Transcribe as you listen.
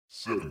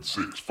7,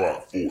 6,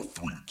 5, 4, 3,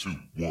 2,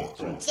 1. You'll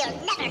never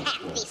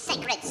have the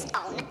sacred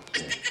stone.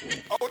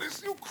 Oh,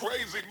 this you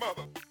crazy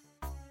mother.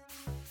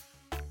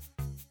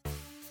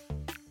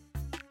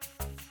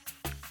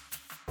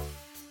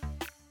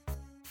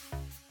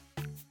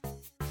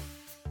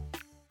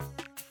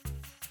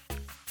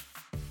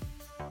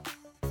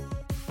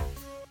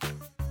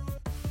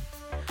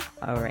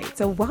 All right,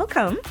 so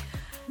welcome.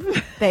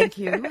 Thank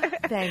you.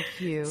 Thank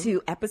you.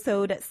 To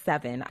episode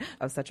 7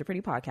 of Such a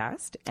Pretty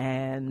Podcast.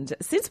 And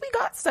since we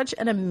got such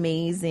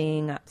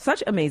amazing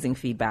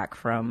feedback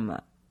from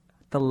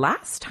the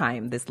last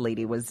time this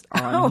lady was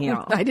on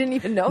here. I didn't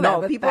even know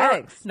that. People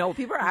thanks.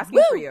 People are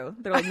asking for you.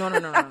 They're like,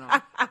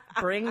 no.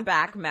 Bring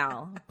back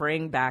Mel.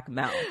 Bring back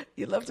Mel.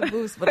 You love to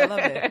boost, but I love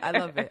it. I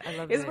love it.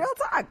 It's real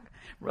talk.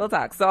 Real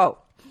talk. So,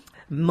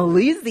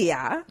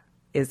 Malaysia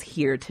is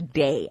here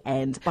today,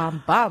 and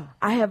Bam.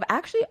 I have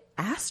actually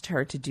asked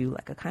her to do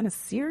like a kind of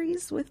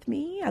series with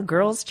me, a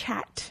girls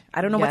chat.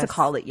 I don't know what to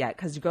call it yet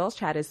because girls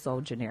chat is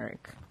so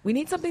generic. We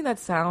need something that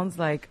sounds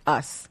like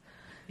us.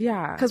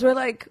 Yeah. Because we're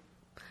like,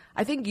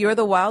 I think you're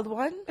the wild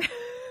one.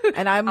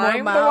 And I'm more I'm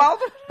the mild, wild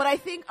one. But I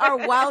think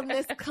our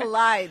wildness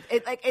collides.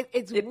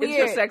 It's weird.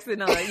 Intersects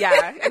in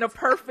a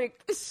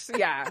perfect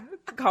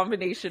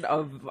combination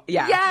of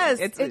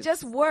Yes, it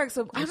just works.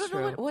 So I don't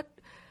true. know what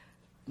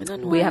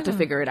we have to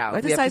figure it out. We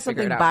have to decide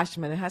something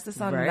bashment. It has to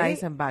sound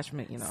nice and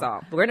bashment, you know. So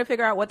we're going to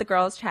figure out what the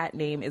girls chat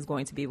name is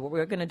going to be. But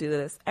we're going to do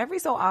this every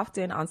so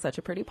often on Such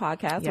a Pretty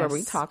Podcast where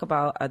we talk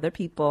about other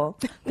people,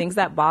 things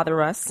that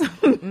bother us,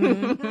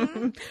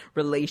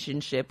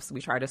 relationships.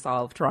 We try to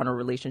solve Toronto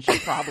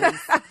relationship problems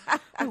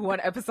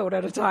one episode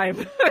at a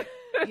time.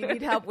 You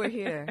need help, we're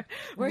here.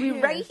 We're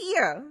right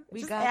here. We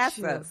Just got ask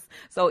you. us.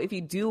 So if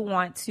you do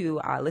want to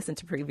listen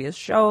to previous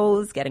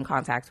shows, get in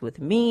contact with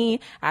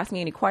me, ask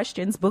me any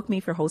questions, book me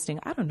for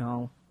hosting, I don't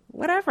know,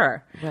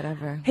 whatever.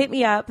 Hit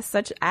me up,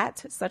 such a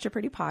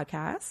pretty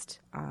podcast.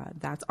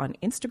 That's on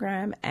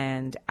Instagram,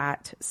 and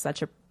at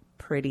such a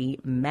pretty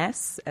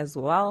mess as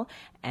well,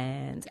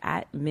 and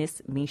at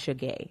Miss Misha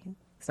Gay.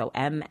 So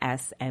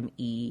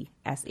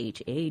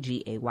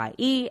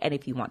MSMESHAGAYE. And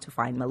if you want to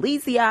find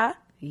Malaysia,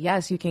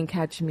 yes, you can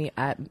catch me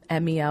at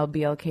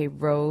MELBLK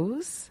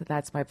Rose.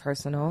 That's my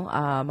personal.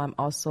 I'm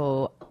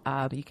also,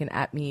 you can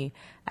at me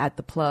at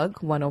the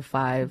plug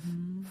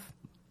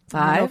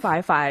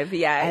 1055.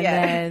 Yeah.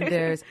 And then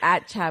there's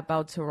at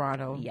Chatbout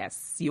Toronto.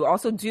 Yes. You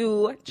also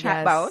do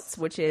Chatbouts,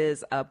 which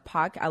is a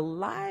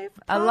live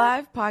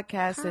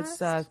podcast. It's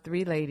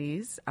 3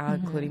 ladies,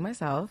 including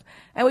myself.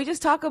 And we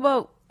just talk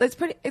about,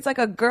 it's like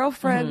a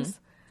girlfriend's,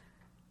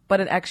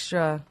 but an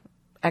extra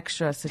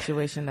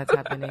situation that's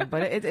happening,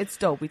 but it's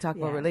dope. We talk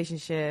about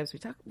relationships. We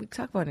talk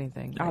about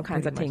anything, all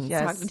kinds of things.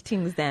 Yes. Talk the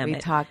things them. We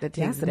talk the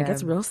things. Yes, and it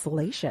gets real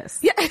salacious.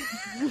 Yeah,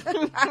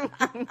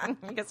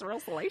 it gets real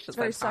salacious.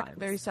 Very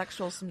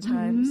sexual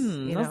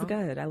sometimes. That's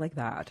good. I like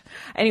that.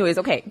 Anyways,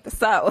 okay.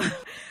 So,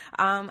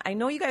 I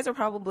know you guys are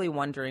probably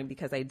wondering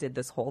because I did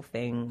this whole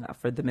thing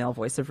for the Male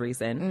Voice of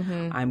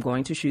Reason. I'm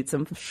going to shoot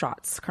some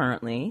shots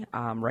currently,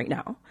 right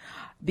now,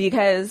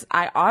 because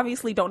I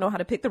obviously don't know how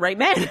to pick the right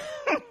man.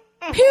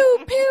 Pew,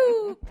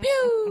 pew,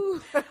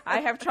 pew. I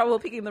have trouble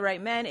picking the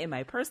right men in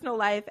my personal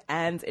life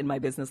and in my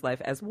business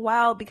life as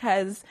well,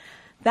 because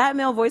that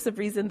male voice of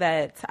reason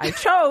that I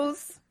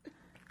chose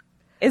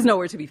is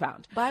nowhere to be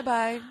found.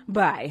 Bye.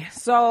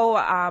 So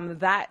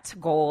that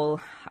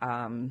goal,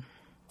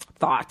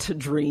 thought,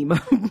 dream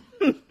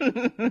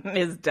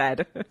is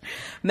dead.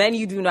 Men,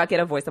 you do not get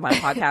a voice on my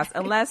podcast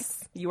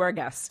unless you are a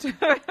guest. You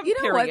know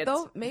Period. what,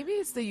 though? Maybe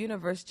it's the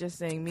universe just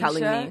saying,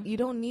 Telling Misha, me. you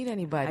don't need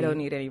anybody. I don't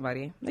need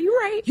anybody. You're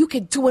right. You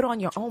can do it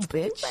on your own,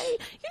 bitch. Right.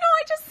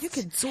 You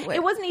can do it.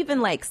 It wasn't even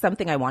like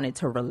something I wanted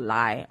to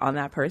rely on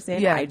that person.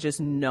 Yeah. I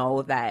just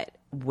know that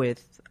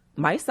with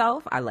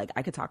myself, I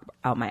could talk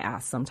out my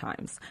ass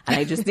sometimes. And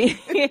I just need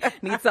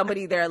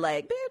somebody there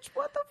like, bitch,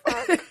 what the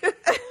fuck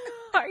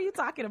are you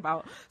talking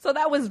about? So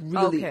that was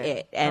really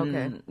it.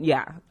 And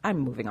I'm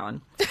moving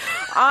on.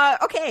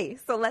 Okay,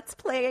 so let's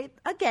play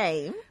a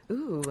game.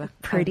 Ooh.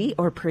 Pretty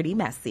or pretty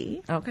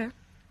messy. Okay.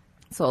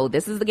 So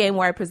this is the game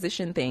where I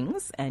position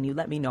things and you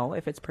let me know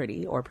if it's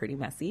pretty or pretty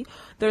messy.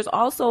 There's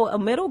also a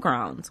middle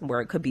ground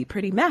where it could be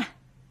pretty meh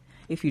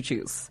if you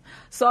choose.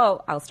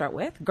 So I'll start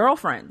with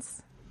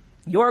girlfriends.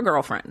 Your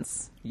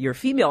girlfriends. Your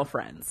female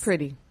friends.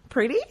 Pretty.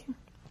 Pretty?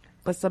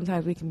 But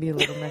sometimes we can be a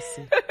little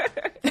messy.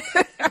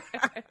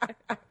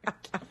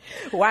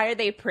 Why are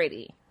they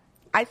pretty?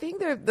 I think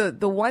they're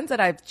the ones that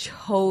I've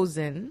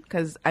chosen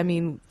because, I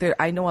mean,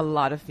 I know a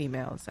lot of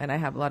females and I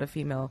have a lot of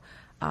female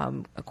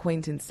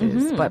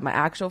acquaintances, but my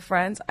actual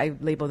friends, I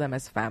label them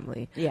as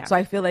family. Yeah. So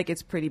I feel like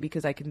it's pretty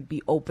because I can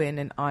be open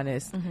and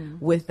honest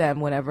with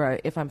them whenever,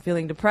 if I'm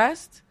feeling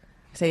depressed,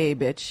 say, hey,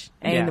 bitch,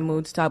 ain't in the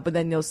mood to talk, but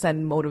then they'll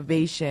send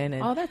motivation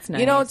and, that's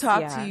nice. you know,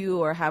 talk to you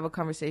or have a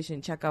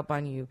conversation, check up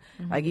on you.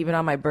 Like even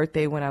on my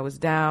birthday when I was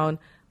down,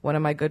 one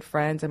of my good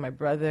friends and my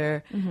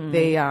brother,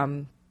 they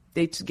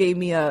gave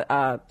me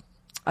a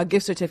a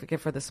gift certificate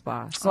for the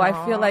spa. So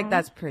I feel like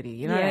that's pretty.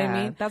 You know what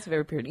I mean? That's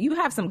very pretty. You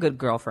have some good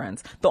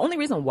girlfriends. The only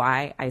reason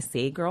why I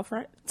say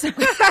girlfriend,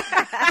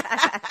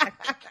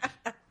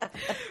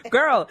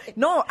 girl,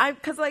 no,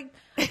 because like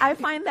I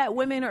find that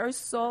women are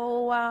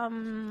so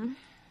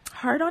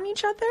hard on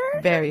each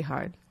other. Very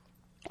hard.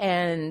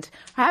 And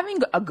having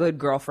a good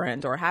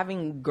girlfriend or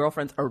having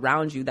girlfriends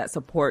around you that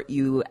support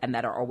you and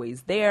that are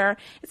always there,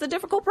 it's a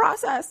difficult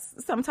process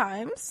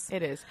sometimes.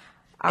 It is.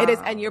 It is.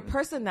 And your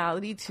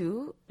personality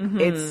too,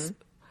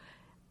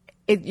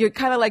 you're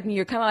kind of like me.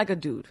 You're kind of like a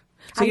dude.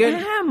 So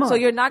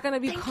you're not going to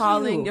be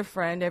calling your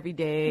friend every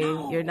day.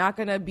 No. You're not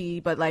going to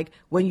be, but like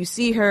when you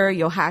see her,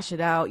 you'll hash it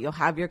out. You'll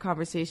have your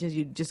conversations.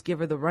 You just give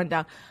her the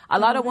rundown. A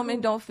lot of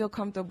women don't feel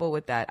comfortable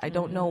with that. I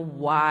don't know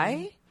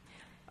why.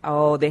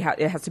 Oh, it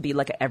has to be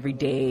like an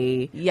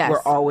everyday. Yes.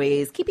 We're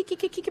always key.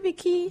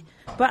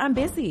 But I'm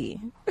busy.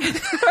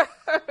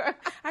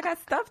 I got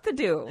stuff to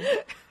do.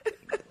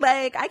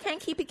 Like, I can't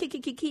keep it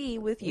key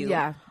with you.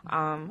 Yeah.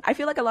 I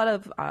feel like a lot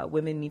of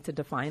women need to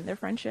define their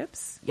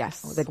friendships.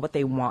 Yes. Like what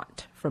they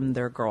want from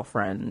their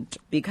girlfriend,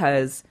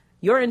 because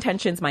your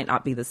intentions might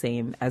not be the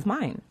same as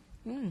mine.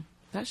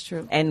 That's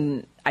true.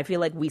 And I feel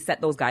like we set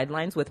those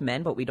guidelines with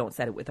men, but we don't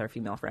set it with our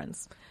female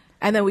friends.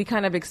 And then we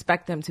kind of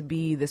expect them to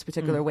be this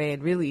particular way,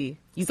 and really,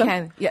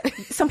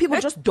 some people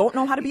just don't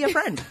know how to be a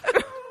friend.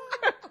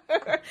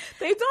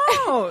 They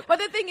don't. But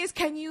the thing is,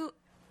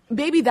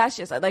 maybe that's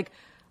just like,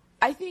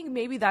 I think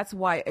maybe that's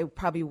why it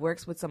probably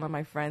works with some of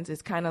my friends.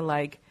 It's kind of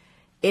like,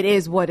 it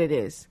is what it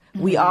is.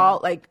 We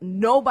all, like,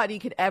 nobody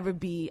could ever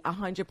be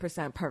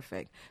 100%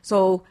 perfect.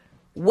 So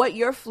what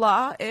your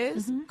flaw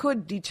is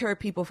could deter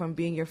people from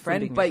being your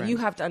friend, but you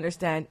have to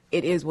understand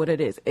it is what it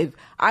is. If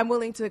I'm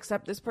willing to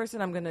accept this person,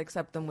 I'm going to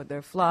accept them with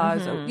their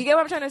flaws. Or, you get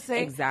what I'm trying to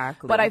say?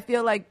 Exactly. But I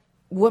feel like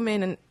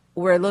women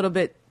were a little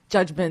bit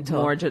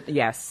judgmental.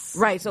 Yes.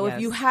 Right. So if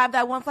you have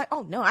that one flag,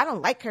 oh no, I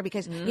don't like her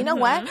because you know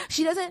what?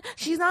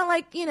 She's not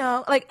like,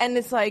 like, and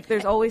it's like,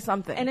 there's always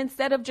something. And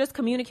instead of just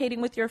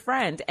communicating with your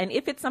friend, and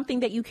if it's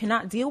something that you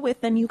cannot deal with,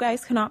 then you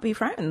guys cannot be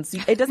friends.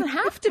 It doesn't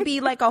have to be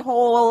like a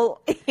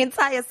whole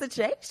entire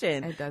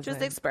situation. It doesn't.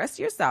 Just express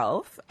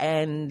yourself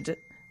and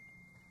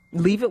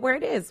leave it where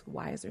it is.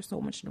 Why is there so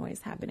much noise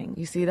happening?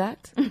 You see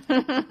that?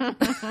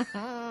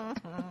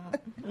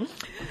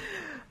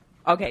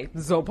 Okay,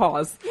 so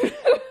pause.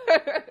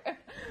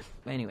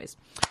 Anyways,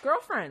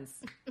 girlfriends.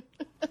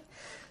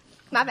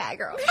 My bad,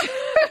 girl.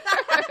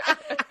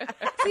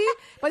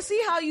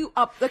 See how you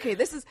up. Okay,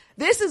 this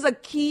is a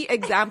key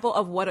example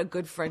of what a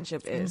good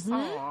friendship is.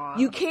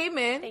 You came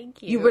in,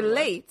 Thank you you. were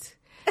late,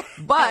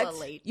 but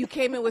late. you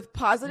came in with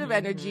positive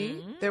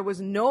energy. There was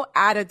no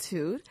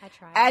attitude. I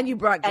tried. And you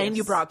brought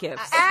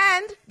gifts.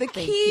 And the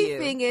key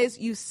thing is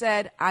you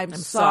said, I'm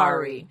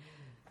sorry.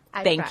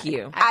 Thank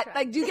you.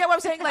 Like, do you get what I'm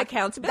saying? Like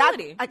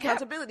Accountability.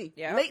 Accountability.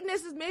 Yeah.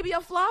 Lateness is maybe a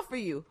flaw for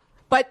you,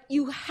 but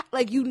you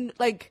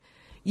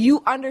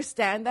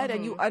understand that,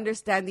 and you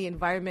understand the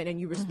environment, and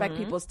you respect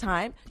people's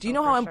time. Do you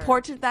know how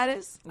important that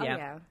is?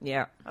 Yeah.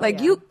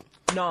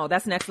 No,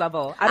 that's next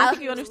level. I don't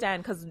think you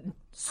understand, because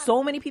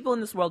so many people in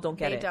this world don't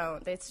get it. They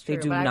don't. It's true.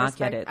 They do but not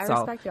get it. I So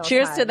respect y'all's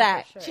cheers time, to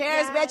that. for sure.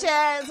 Cheers,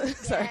 bitches.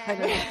 Sorry.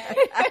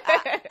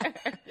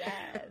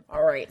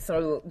 All right.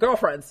 So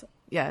girlfriends.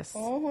 Yes.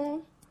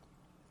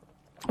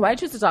 Why I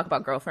choose to talk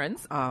about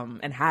girlfriends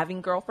and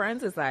having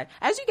girlfriends is that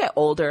as you get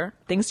older,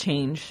 things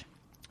change.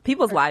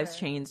 People's lives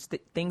change.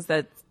 Things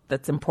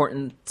that's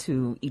important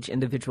to each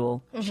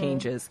individual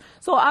changes.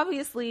 So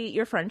obviously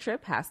your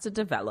friendship has to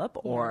develop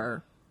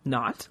or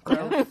not.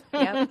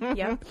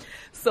 Yep.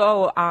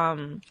 So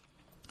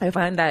I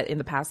find that in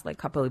the past like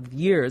couple of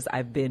years,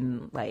 I've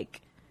been like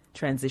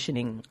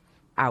transitioning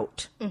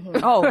out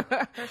of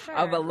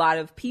a lot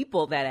of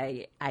people that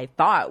I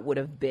thought would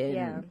have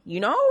been,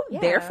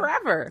 there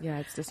forever. Yeah,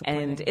 it's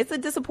disappointing. And it's a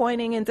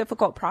disappointing and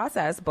difficult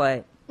process,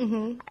 but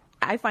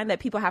I find that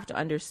people have to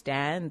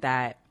understand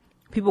that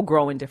people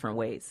grow in different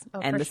ways.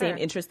 And the same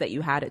interest that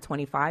you had at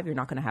 25, you're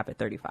not going to have at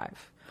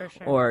 35. For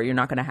sure. Or you're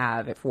not going to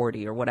have at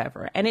 40 or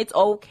whatever. And it's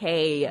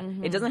okay.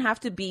 It doesn't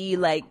have to be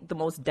like the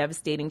most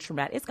devastating,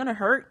 traumatic. It's going to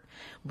hurt,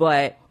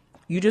 but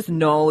you just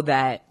know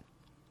that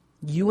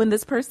you and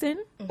this person,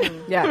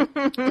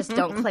 Just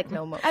don't click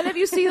no more. And if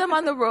you see them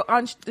on the road,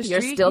 on the street,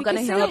 You're still you can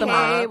gonna say, hail them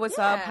hey, up. what's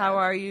up? How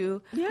are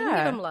you? Give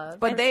them love.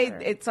 But for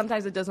sure.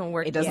 sometimes it doesn't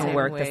work. it doesn't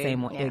work the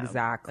same way. Yeah.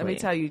 Exactly. Let me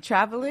tell you,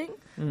 traveling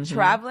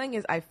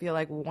is, I feel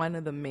like, one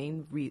of the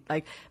main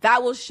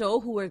that will show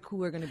who are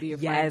going to be your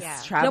friends.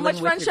 Yes, Yeah. traveling How much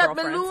with your friendship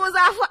we girlfriends. lose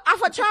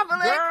after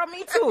traveling? Girl,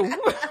 me too.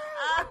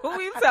 Who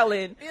you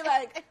telling? Be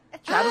like,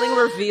 Traveling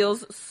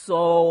reveals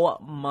so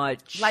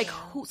much. like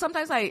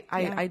sometimes I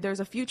there's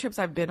a few trips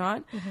I've been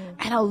on,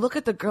 and I'll look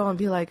at the girl and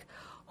be like,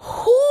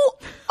 who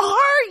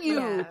are you?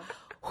 Yeah.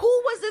 who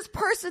was this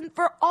person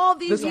for all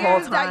these This whole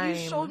years that you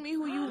time. showed me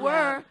who you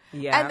were?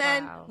 Yeah. And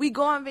then we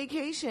go on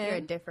vacation. You're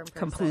a different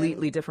person.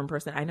 Completely different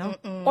person. I know.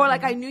 Or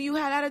like I knew you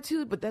had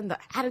attitude, but then the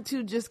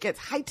attitude just gets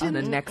heightened.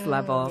 On the next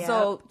level. Yeah.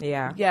 So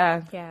Yeah.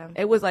 Yeah.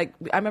 It was like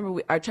I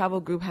remember our travel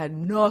group had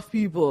enough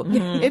people.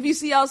 If you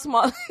see how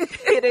small,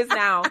 It is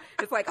now.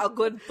 It's like a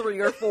good 3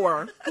 or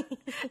 4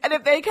 and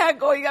if they can't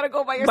go, you gotta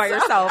go by yourself. by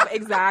yourself.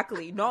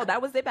 Exactly. No,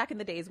 that was it back in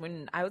the days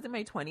when I was in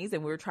my 20s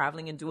and we were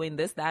traveling and doing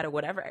this, that, or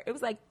whatever. It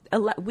was like,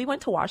 we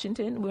went to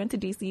Washington. We went to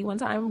DC one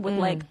time with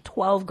like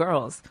 12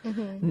 girls.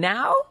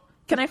 Now,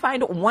 can I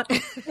find one?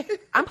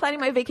 I'm planning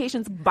my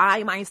vacations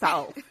by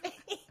myself.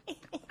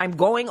 I'm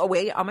going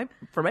away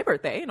for my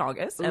birthday in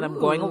August, and I'm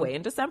going away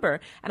in December,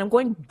 and I'm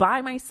going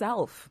by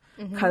myself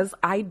because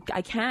I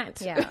can't.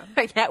 Yeah.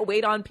 I can't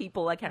wait on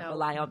people. I can't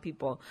rely on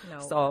people. No.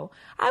 So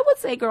I would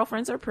say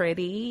girlfriends are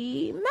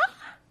pretty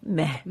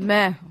meh.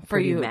 Meh for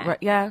Pretty you. meh. Right,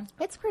 yeah.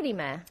 It's pretty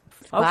meh.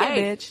 Bye,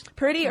 Okay, bitch.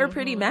 pretty or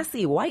pretty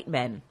messy white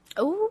men,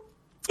 Ooh.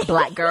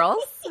 black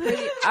girls.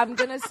 I'm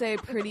gonna say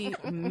pretty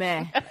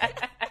meh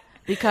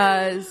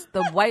because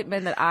the white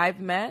men that I've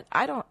met,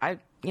 I'm a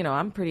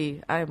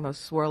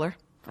swirler.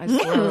 I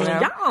swirl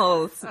around.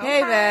 Yes.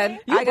 Hey man,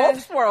 You I both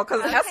got, swirl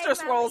because Hester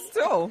swirls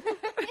too.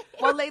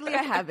 well lately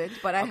I haven't,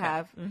 but I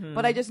have.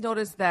 But I just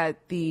noticed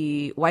that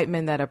the white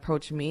men that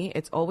approach me,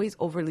 it's always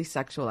overly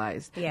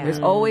sexualized. Yeah. There's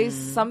always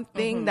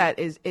something that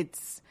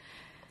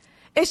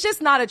it's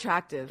just not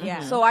attractive.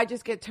 Yeah. So I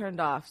just get turned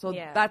off. So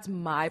Yeah. that's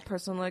my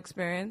personal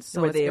experience. So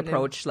Where it's they gonna-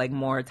 approach like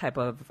more type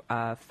of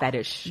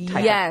fetish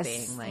type yes, of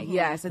thing. Like,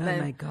 yes, and oh then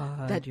my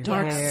God, that your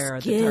dark hair,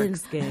 skin. the dark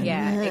skin.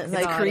 Yeah. Like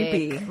exotic.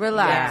 creepy.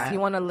 Relax. Yeah. You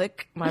want to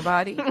lick my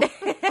body?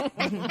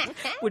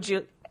 Would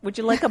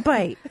you like a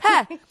bite?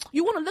 Hey,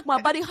 you want to lick my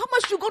body? How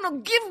much you gonna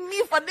give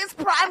me for this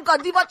prime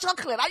Godiva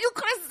chocolate? Are you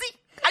crazy?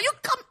 Are you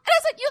come? And I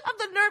said, you have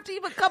the nerve to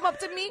even come up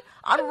to me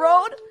on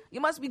road?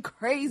 You must be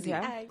crazy.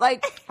 Yeah.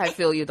 Like, I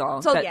feel you,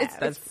 doll. so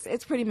That's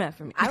it's pretty meh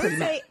for me. I would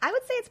say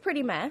it's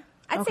pretty meh.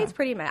 I'd say it's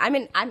pretty meh. I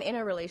mean, I'm in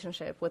a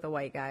relationship with a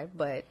white guy,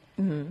 but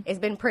it's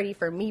been pretty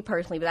for me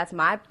personally. But that's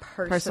my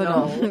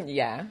personal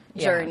yeah.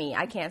 journey.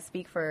 I can't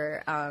speak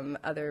for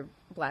other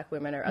black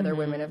women or other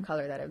women of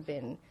color that have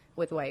been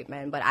with white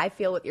men. But I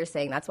feel what you're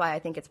saying. That's why I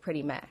think it's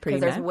pretty meh. Pretty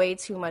Because there's meh? way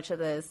too much of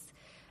this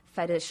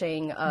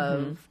fetishing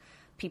of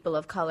people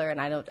of color,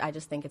 and I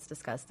just think it's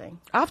disgusting.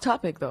 Off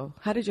topic though.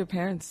 How did your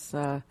parents?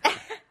 I'm just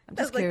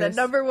That's like curious. the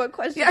number one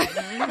question.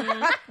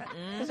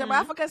 Because I'm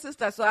African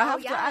sister, so I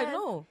have to. I yes.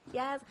 know.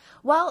 Yes.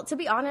 Well, to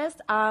be honest,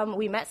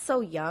 we met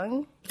so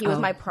young. He was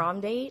my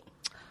prom date.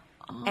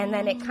 And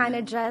then it kind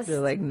of just...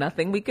 There's like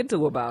nothing we could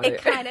do about It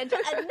it. kind of...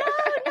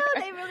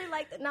 No, they really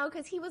liked it. No,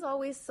 because he was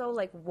always so,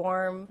 like,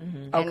 warm.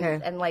 Okay.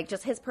 And, like,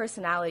 just his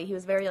personality. He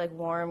was very, like,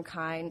 warm,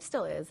 kind.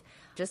 Still is.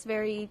 Just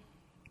very,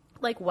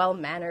 like,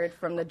 well-mannered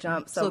from the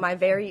jump. So my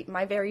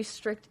very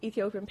strict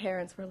Ethiopian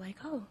parents were like,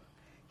 oh,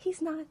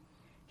 he's not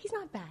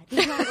bad.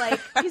 He's not, like...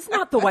 He's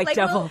not the white like,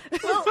 devil.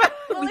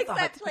 We'll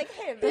accept, like,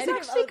 him. He's And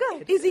actually I was-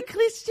 good. Is he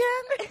Christian?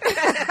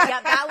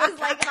 Yeah, that was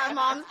like my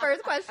mom's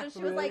first question. She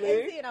was like,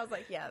 "Is he?" And I was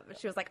like, "Yeah." But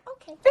she was like,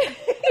 "Okay."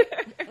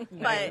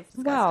 But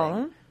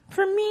Well,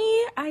 for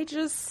me, I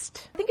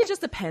think it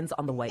just depends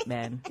on the white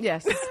man.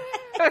 Yes.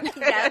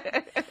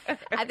 yeah,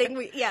 I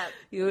think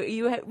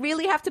You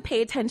really have to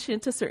pay attention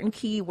to certain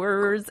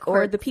keywords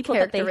or the people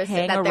that they characteristics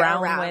hang that they're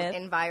around with.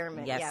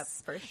 environment. Yes,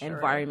 Yes, for sure.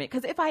 environment.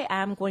 Because if I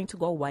am going to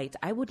go white,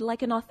 I would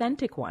like an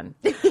authentic one.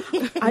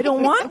 I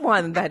don't want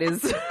one that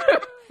is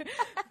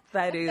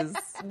what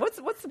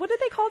are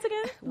they called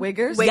again?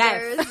 Wiggers?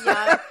 Wiggers,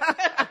 yeah.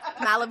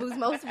 Malibu's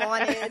Most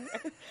Wanted.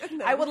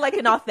 I would like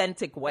an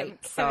authentic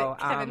white. So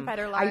Kevin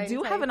Federline I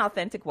do have type. an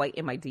authentic white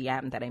in my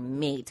DM that I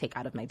may take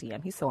out of my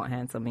DM. He's so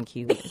handsome and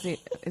cute.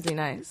 Is he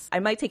nice? I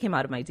might take him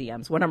out of my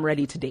DMs when I'm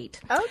ready to date.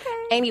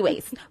 Okay.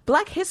 Anyways,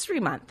 Black History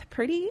Month.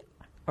 Pretty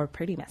or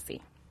pretty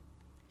messy?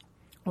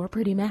 Or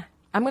pretty meh?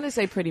 I'm gonna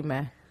say pretty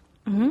meh.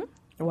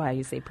 Why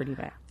you say pretty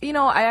meh? You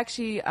know, I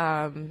actually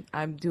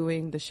I'm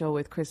doing the show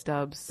with Chris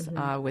Stubbs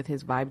with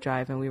his Vibe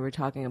Drive, and we were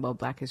talking about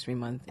Black History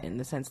Month in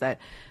the sense that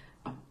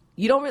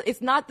you don't really,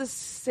 it's not the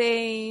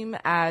same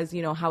as,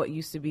 you know, how it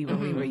used to be when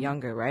we were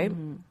younger, right?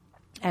 And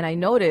I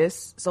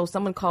noticed, so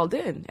someone called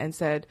in and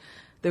said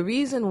the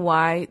reason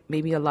why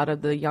maybe a lot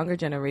of the younger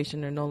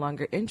generation are no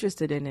longer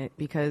interested in it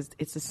because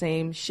it's the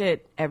same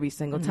shit every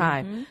single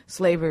time.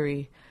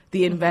 Slavery,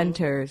 the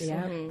inventors.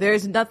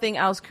 There's nothing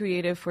else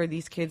creative for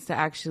these kids to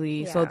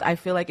actually, so I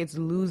feel like it's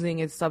losing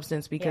its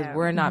substance because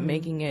we're not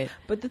making it.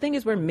 But the thing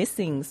is, we're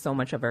missing so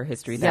much of our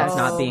history that's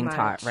not being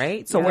taught,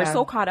 right? So we're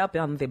so caught up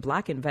on the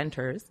Black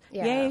inventors.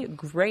 Yeah. Yay,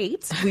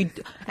 great.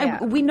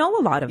 And we know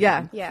a lot of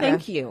them. Yeah.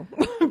 Thank you.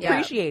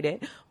 Appreciate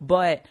it.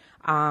 But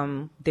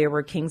there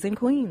were kings and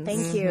queens.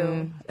 Thank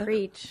you.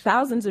 Preach.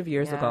 Thousands of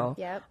years ago.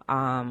 Yep.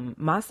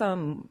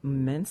 Masa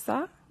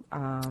Mensa.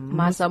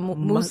 Musa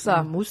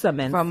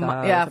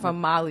Mensa.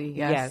 from Mali.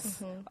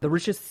 Yes. The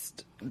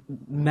richest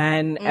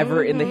man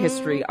ever in the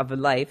history of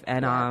life.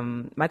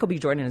 And Michael B.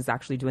 Jordan is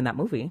actually doing that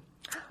movie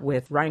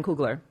with Ryan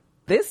Coogler.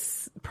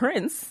 this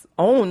prince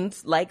owned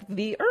like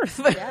the earth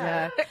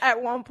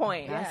at one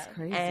point. That's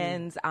crazy.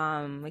 And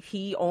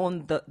he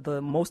owned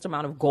the most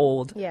amount of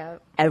gold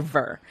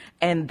ever.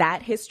 And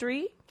that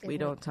history, they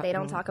don't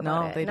talk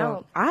about it. They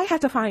don't. I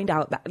had to find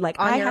out that, like,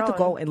 On I your had to own.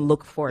 go and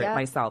look for it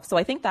myself. So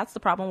I think that's the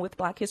problem with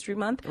Black History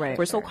Month. Right.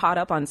 We're so caught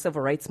up on civil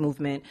rights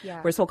movement.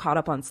 Yeah. We're so caught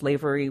up on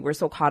slavery. We're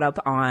so caught up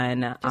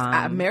on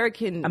Black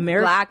American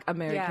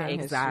history.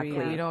 exactly.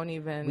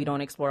 We don't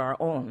explore our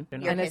own.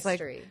 Your and it's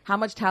history. like, how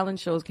much talent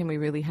shows can we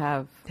really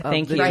have?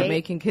 Thank the you. Right?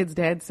 Jamaican kids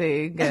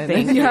dancing. And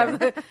Thank you.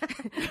 have,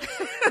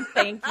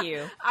 Thank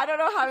you. I don't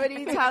know how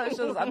many talent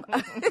shows.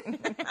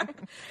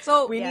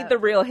 So We need the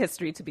real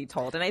history to be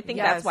told. And I think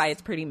that's Yes. why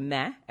it's pretty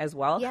meh as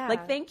well. Yeah.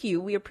 Like, thank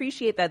you. We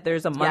appreciate that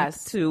there's a month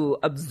Yes. to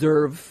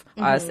observe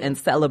us and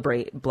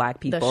celebrate Black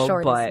people. The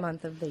shortest but,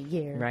 month of the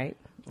year. Right?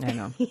 I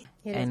know. It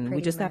And is we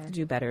pretty just have meh. to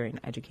do better in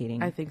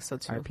educating I think so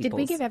too. our Did peoples.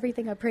 we give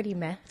everything a pretty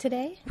meh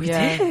today?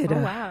 Yeah. did. Oh,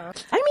 wow.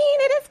 I mean,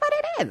 it is what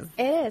it is.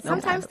 It is.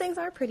 Sometimes things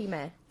are pretty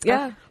meh.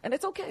 Yeah, and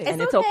it's okay.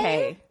 And it's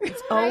okay.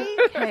 It's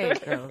okay,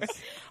 girls.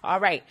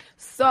 All right.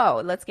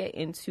 So let's get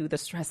into the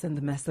stress and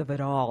the mess of it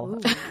all.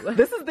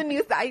 This is the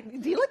new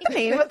side. Do you like the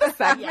name of the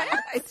segment?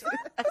 I do. This is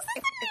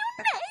the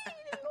new name.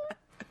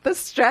 The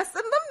stress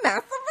and the mess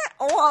of it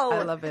all.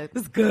 I love it.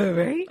 It's good,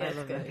 right? I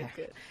love it.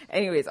 Good.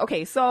 Anyways,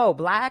 okay, so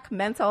Black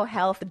Mental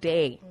Health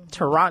Day,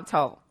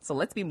 Toronto. So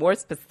let's be more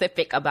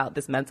specific about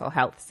this mental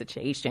health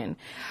situation.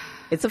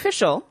 It's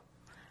official,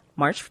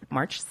 March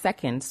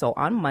 2nd. So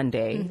on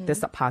Monday,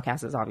 this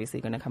podcast is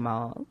obviously going to come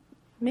out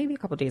maybe a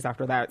couple days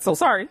after that. So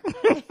sorry.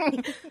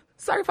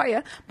 Sorry for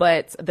you.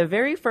 But the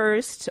very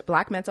first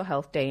Black Mental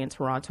Health Day in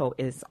Toronto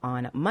is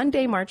on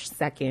Monday, March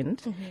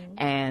 2nd.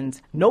 And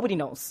nobody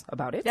knows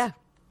about it. Yeah.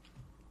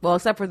 Well,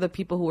 except for the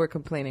people who were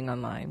complaining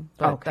online.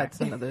 But Okay.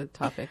 that's another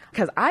topic.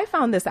 Because I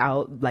found this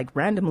out like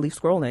randomly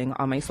scrolling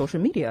on my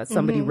social media.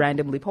 Somebody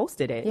randomly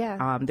posted it.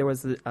 Yeah. There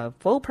was a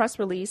full press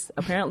release.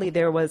 Apparently,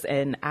 there was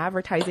an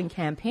advertising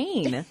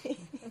campaign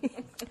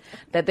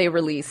that they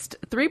released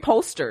 3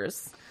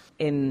 posters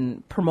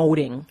in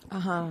promoting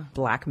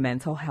Black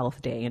Mental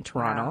Health Day in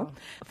Toronto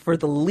for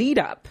the lead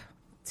up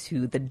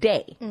to the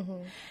day.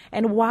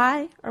 And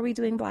why are we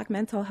doing Black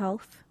Mental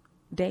Health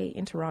Day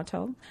in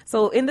Toronto?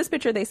 So in this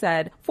picture, they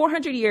said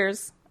 400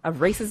 years of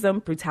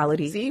racism,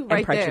 brutality, See, and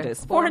right prejudice.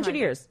 there. 400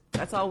 years.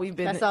 That's all we've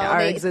been That's in all our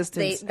they-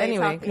 existence. they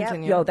Anyway, talk- yep.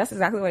 continue. Yo, that's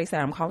exactly what I said.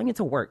 I'm calling it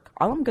to work.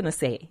 All I'm going to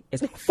say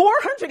is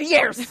 400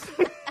 years.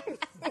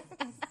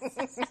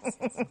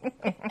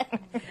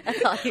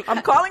 That's all you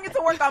I'm calling it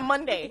to work on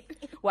Monday.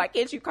 Why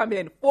can't you come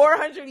in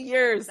 400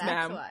 years, That's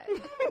ma'am? why.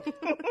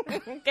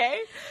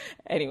 Okay.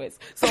 Anyways,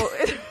 so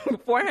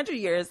 400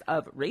 years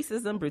of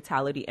racism,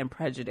 brutality, and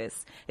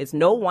prejudice. It's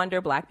no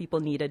wonder Black people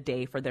need a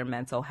day for their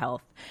mental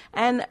health.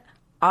 And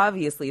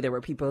obviously, there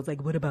were people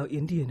like, what about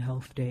Indian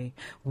Health Day?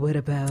 What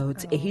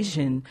about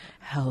Asian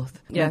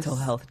mental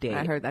health day?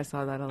 I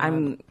saw that a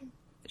lot.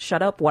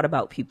 Shut up. What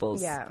about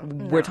people's? Yeah,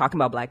 We're talking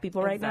about Black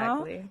people right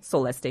now. Exactly. So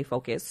let's stay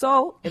focused.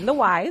 So in the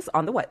wise,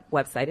 on the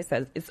website, it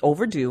says it's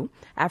overdue.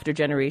 After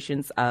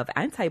generations of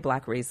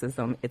anti-Black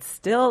racism, it's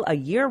still a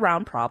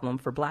year-round problem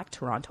for Black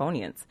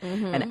Torontonians.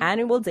 An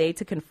annual day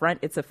to confront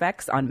its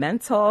effects on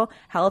mental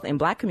health in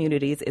Black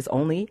communities is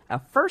only a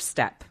first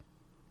step,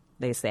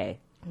 they say.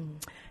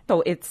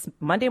 So it's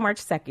Monday,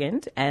 March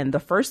 2nd, and the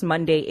first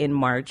Monday in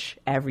March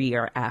every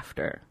year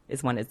after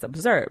is when it's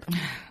observed.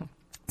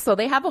 So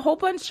they have a whole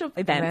bunch of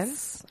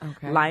events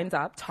Okay. lined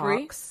up, Free?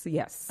 talks.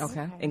 Yes.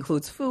 Okay.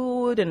 Includes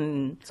food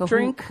and So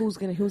drink. who's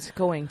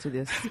going to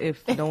this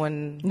if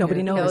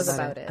Nobody knows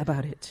about it.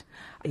 About it.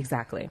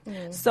 Exactly.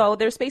 So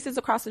there's spaces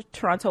across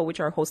Toronto which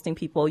are hosting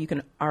people. You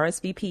can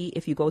RSVP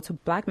if you go to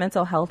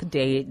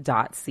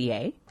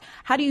blackmentalhealthday.ca.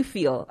 How do you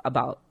feel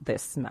about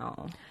this,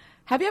 Mel?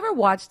 Have you ever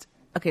watched?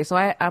 Okay, so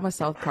I'm a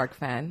South Park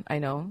fan. I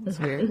know it's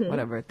weird,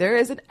 whatever. There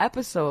is an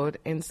episode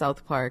in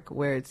South Park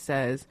where it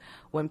says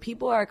when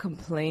people are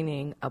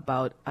complaining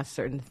about a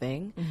certain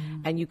thing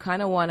and you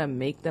kind of want to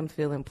make them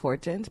feel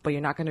important, but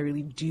you're not going to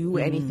really do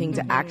anything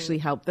to actually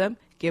help them,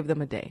 give them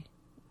a day.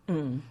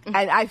 And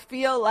I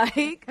feel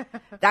like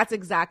that's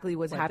exactly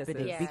what's What this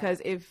happening. is.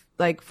 Because if,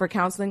 like, for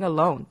counseling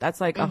alone,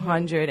 that's like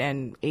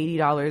 $180,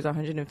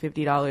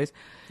 $150.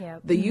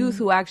 Yep. The youth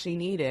who actually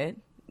need it,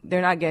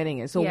 they're not getting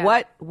it. So Yeah.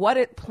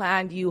 what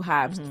plan do you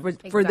have for this,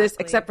 Exactly.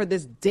 except for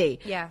this day?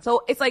 Yeah.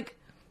 So it's like,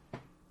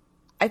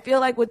 I feel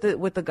like with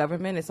the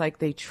government, it's like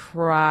they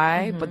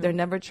try, but they're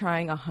never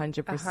trying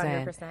 100%.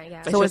 100%,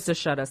 yeah. So So it's to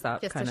shut us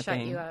up Just kind to of shut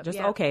thing. you up, Just,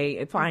 yeah.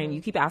 okay, fine.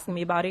 You keep asking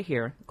me about it.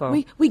 Here, go.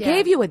 We Yeah.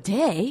 gave you a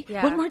day.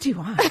 Yeah. What more do you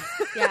want?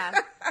 Yeah.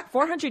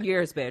 400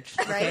 years, bitch.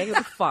 Okay? Right. What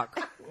the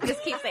fuck?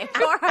 Just keep saying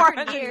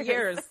 400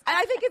 years. And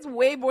I think it's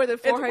way more than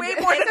 400. way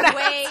more than It's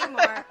way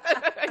more.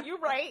 You're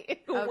right.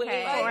 Okay.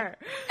 Way more.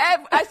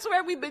 And I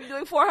swear we've been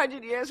doing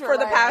 400 years For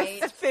the past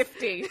Right.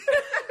 50.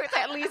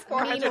 At least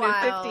 450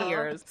 Meanwhile.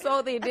 years.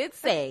 So they did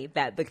say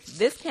that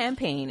this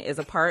campaign is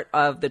a part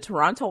of the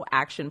Toronto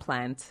Action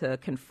Plan to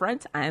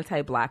confront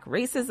anti-Black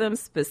racism.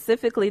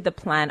 Specifically, the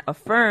plan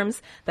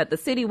affirms that the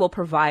city will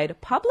provide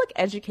public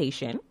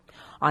education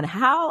on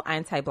how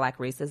anti-Black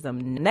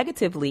racism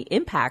negatively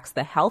impacts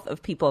the health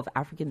of people of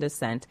African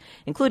descent,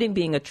 including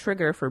being a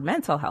trigger for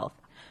mental health.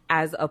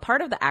 As a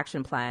part of the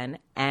action plan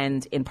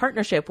and in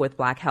partnership with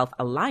Black Health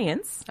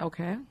Alliance,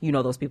 Okay. you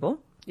know those people?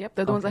 Yep,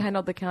 they're the ones that hand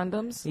out the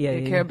condoms. Yeah,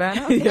 the yeah,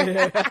 Caravana.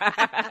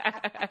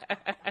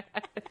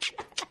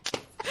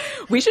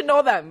 We should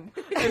know them.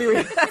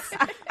 Anyways.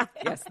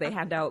 Yes, they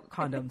hand out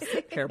condoms,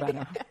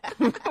 Caravana.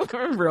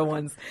 Real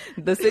ones.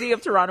 The city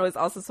of Toronto is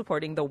also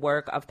supporting the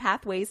work of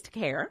Pathways to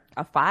Care,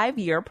 a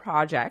 5-year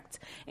project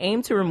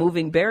aimed to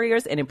removing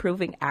barriers and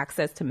improving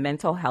access to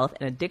mental health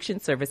and addiction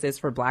services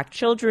for Black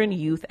children,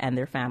 youth, and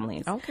their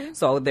families. Okay.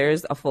 So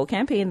there's a full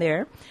campaign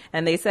there.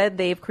 And they said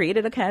they've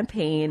created a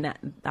campaign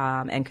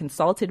and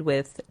consulted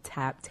with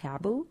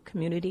Taboo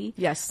Community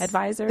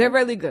Advisor. They're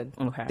really good.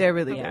 Okay. They're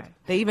really Yeah. good.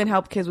 They even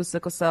help kids with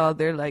sickle cell.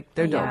 They're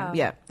dope.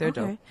 Yeah, they're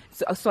dope.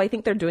 So I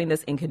think they're doing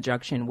this in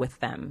conjunction with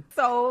them.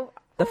 So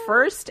the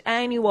first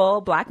annual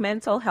Black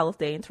Mental Health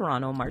Day in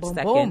Toronto, March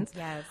 2nd. boom.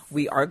 Yes.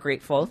 We are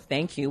grateful.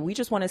 Thank you. We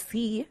just want to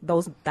see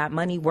that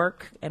money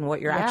work and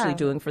what you're actually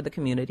doing for the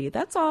community.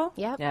 That's all.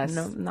 Yep. Yes.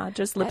 No, not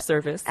just lip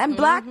service. And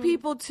Black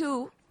people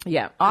too.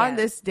 Yeah. On Yeah.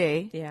 this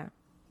day, Yeah.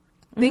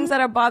 things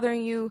that are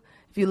bothering you.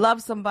 If you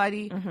love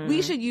somebody,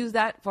 we should use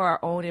that for our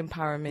own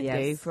empowerment Yes.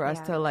 day for us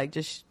Yeah. to like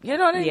just, you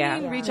know what I Yeah.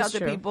 mean? Yeah. Reach That's out to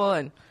true. people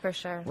and For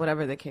sure.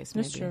 whatever the case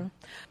may That's be. true.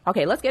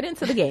 Okay, let's get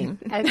into the game.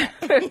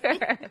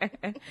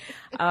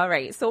 All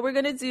right, so we're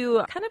gonna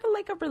do kind of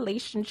like a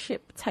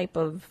relationship type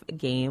of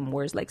game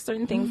where it's like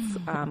certain things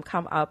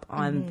come up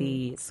on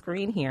the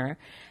screen here.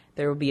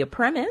 There will be a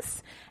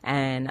premise,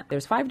 and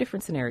there's 5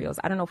 different scenarios.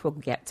 I don't know if we'll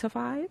get to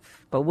 5,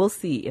 but we'll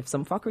see. If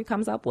some fuckery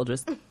comes up, we'll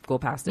just go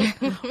past it.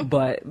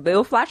 But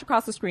they'll flash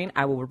across the screen.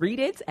 I will read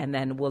it, and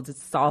then we'll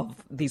just solve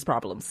these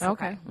problems.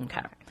 Okay.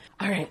 Okay.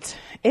 All right.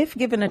 If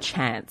given a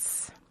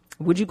chance,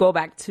 would you go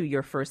back to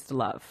your first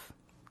love?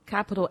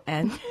 Capital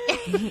N,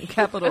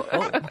 capital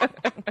O.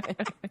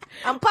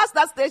 I'm past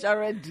that stage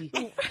already.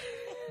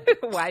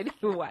 Why?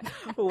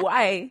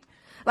 Why?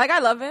 Like I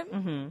love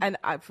him, and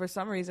for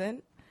some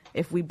reason,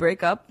 if we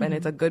break up and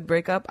it's a good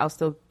breakup, I'll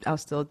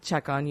still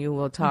check on you.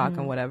 We'll talk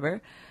and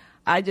whatever.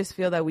 I just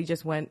feel that we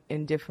just went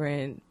in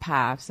different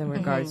paths in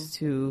regards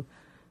to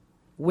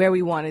where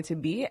we wanted to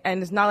be,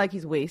 and it's not like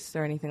he's waste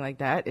or anything like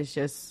that. It's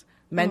just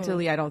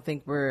mentally, I don't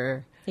think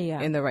we're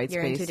in the right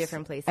You're space. in 2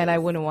 different places. and I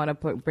wouldn't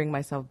want to bring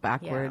myself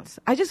backwards.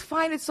 I just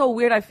find it so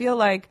weird. I feel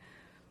like.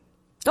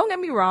 Don't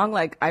get me wrong,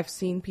 like I've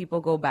seen people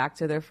go back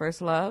to their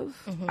first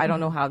love. I don't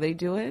know how they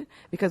do it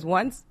because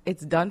once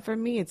it's done for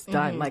me, it's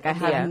done. Like I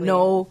have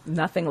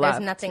nothing left.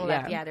 There's nothing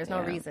left. Yeah, there's no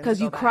reason. because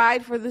to you go back.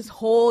 cried for this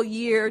whole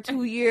year,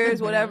 2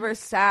 years, whatever,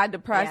 sad,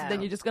 depressed, Yeah.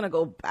 then you're just gonna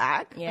go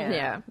back.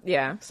 Yeah.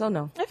 Yeah. So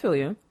no. I feel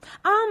you.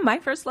 My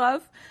first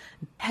love,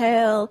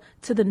 hell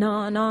to the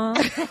no.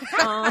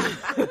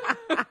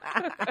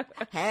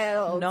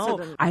 Hell No,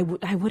 to the-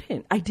 I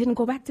wouldn't. I didn't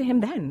go back to him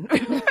then.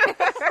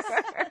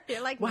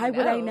 You're like, Why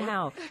would I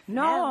now?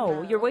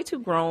 No, you're way too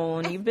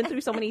grown. You've been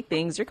through so many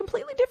things. You're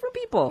completely different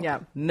people. Yeah.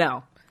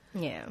 No.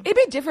 Yeah. It'd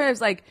be different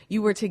if like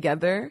you were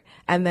together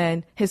and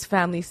then his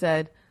family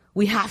said,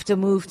 we have to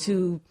move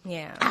to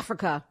Yeah.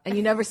 Africa and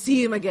you never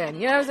see him again.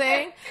 You know what I'm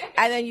saying?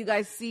 And then you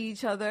guys see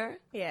each other.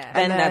 Yeah.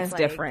 Then then, that's like,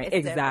 different.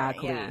 it's different,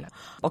 Exactly. yeah.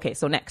 Okay,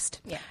 so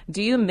next. Yeah.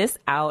 Do you miss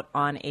out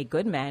on a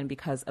good man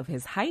because of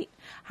his height?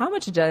 How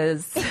much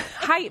does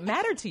height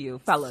matter to you,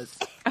 fellas?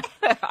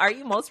 Are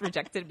you most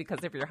rejected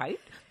because of your height?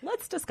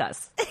 Let's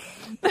discuss.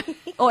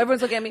 Oh,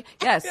 everyone's looking at me.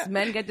 Yes,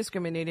 men get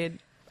discriminated.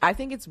 I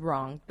think it's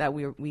wrong that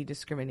we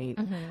discriminate.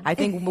 I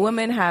think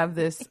women have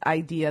this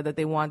idea that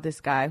they want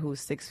this guy who's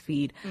 6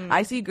 feet.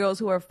 I see girls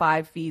who are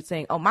 5 feet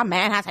saying, "Oh, my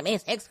man has to be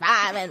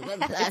 6'5", and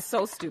That's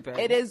so stupid.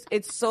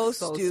 It's so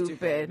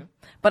stupid.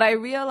 But I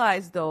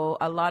realize though,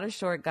 a lot of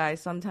short guys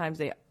sometimes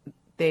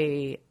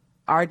they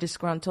are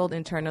disgruntled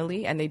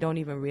internally and they don't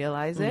even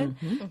realize it.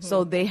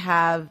 So they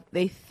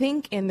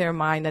think in their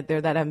mind that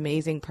they're that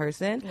amazing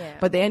person,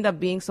 but they end up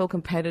being so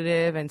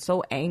competitive and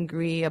so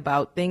angry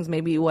about things,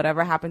 maybe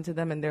whatever happened to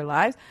them in their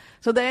lives.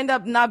 So they end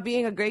up not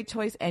being a great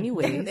choice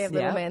anyways. They have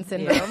little man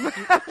syndrome.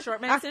 Short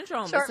man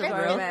syndrome. Short It's a man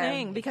real syndrome.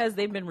 thing because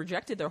they've been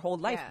rejected their whole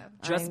life Yeah.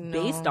 just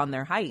based on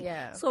their height.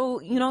 Yeah.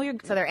 So, you're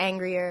So they're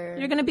angrier.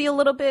 going to be a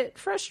little bit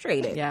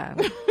frustrated Yeah.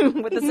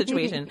 with the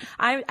situation.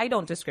 I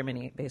don't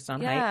discriminate based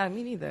on height. Yeah,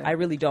 me neither. I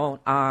really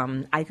don't.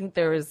 I think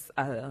there's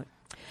a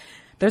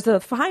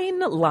fine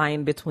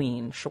line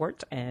between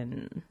short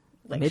and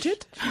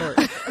midget.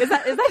 Is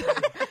that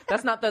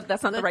that's not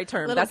the right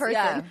term. Little That's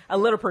person. a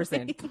little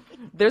person.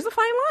 There's a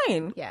fine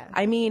line. Yeah.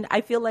 I mean,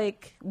 I feel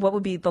like what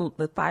would be the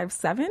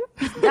 5'7"?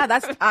 Yeah,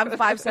 I'm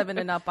 5'7"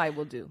 and up. I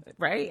will do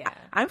Right? Yeah.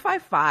 I'm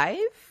 5'5".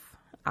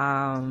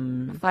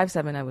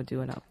 5'7". I would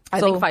do and up. I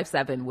think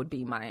 5'7" would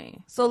be my.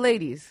 So,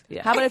 ladies,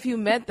 Yeah. how about if you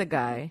met the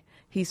guy?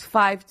 He's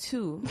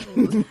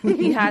 5'2".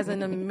 He has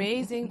an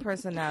amazing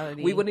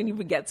personality. We wouldn't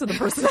even get to the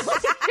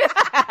personality.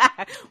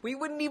 We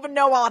wouldn't even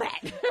know all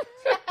that.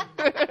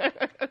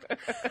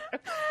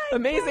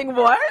 Amazing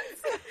what?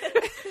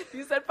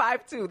 You said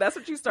 5'2". That's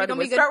what you started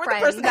with. be good Start with the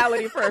friends.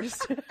 personality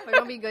first. We're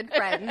gonna be good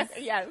friends.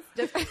 Yes.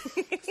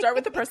 Start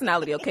with the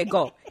personality. Okay,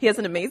 go. He has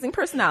an amazing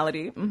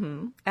personality.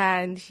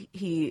 And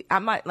he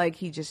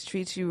just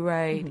treats you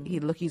right.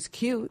 He's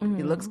cute.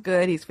 He looks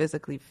good. He's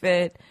physically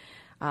fit.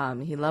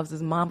 He loves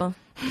his mama.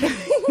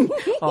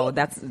 Oh,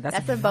 that's a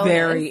bonus.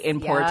 very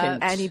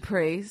important. And he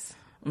prays.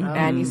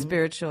 And he's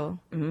spiritual.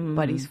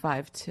 But he's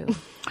 5'2".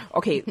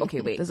 Okay,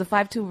 wait. Does a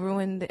 5'2"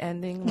 ruin the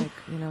ending?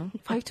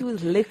 5'2"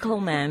 is little,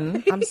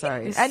 man. I'm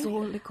sorry. It's And so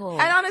little.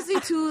 And honestly,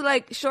 too,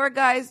 short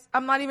guys,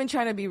 I'm not even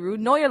trying to be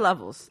rude. Know your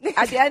levels.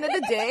 At the end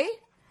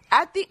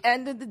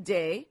of the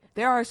day,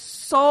 there are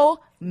so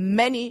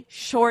many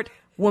short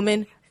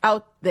women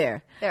out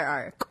there. There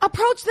are.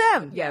 Approach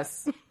them.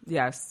 Yes.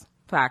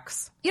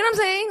 Facts. You know what I'm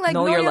saying?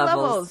 Know your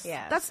levels.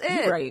 Yeah. That's it.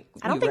 You're right.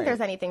 I don't think there's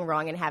anything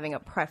wrong in having a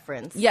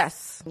preference.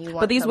 Yes.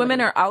 But these women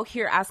are out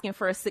here asking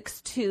for a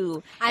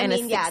 6'2" and a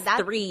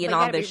 6'3" and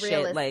all this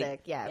shit.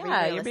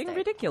 You're being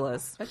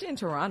ridiculous. Especially in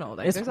Toronto.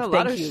 There's a Thank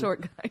lot of you.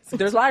 short guys.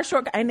 There's a lot of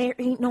short guys, and there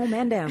ain't no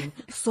man down.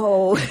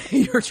 So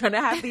you're trying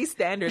to have these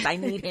standards. I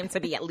need him to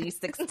be at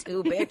least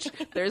 6'2", bitch.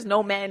 There's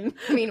no men.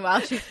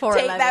 Meanwhile, she's 4'11".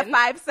 Take that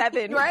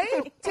 5'7".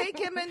 Right? Take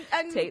him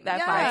and Take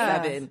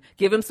that 5'7".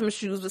 Give him some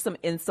shoes with some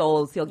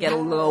insoles. He'll get a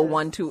little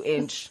 1-2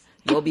 inch.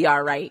 You'll be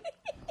all right.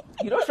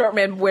 You know, short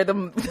men wear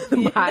them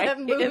high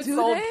Them boots.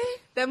 insole.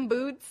 Them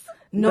boots.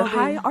 No, the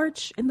high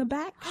arch in the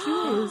back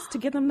shoes to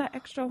give them that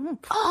extra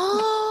oomph.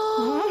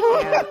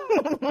 Yeah.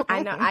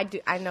 I know. I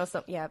do. I know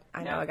some. Yeah,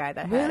 I know a guy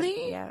that has.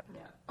 Really? Yeah.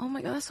 Oh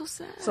my God, that's so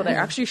sad. So they're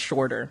actually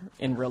shorter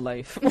in real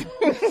life. When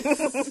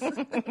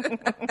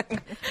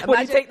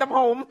you take them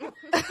home.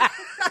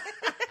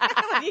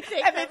 And they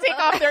take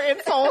off their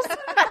insoles.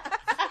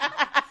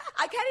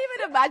 I can't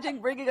even imagine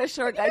bringing a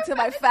short guy to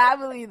my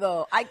family,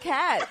 though. I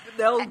can't.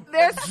 They'll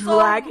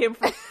drag him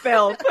for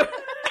filth.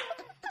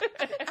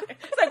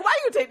 It's like, why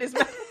you take this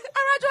man?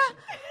 Arajwa,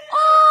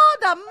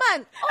 the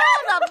man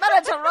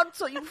in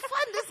Toronto. You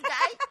find this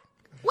guy?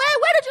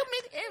 Where did you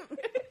meet him?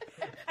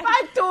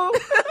 5'2".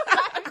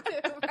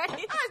 Right?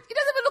 He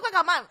doesn't even look like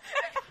a man.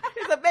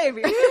 He's a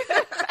baby.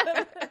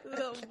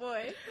 Little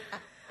boy.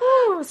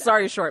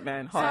 Sorry, short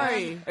man. Hush.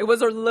 Sorry. It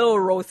was a little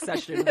roast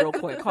session, real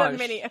quick. Hush.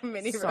 A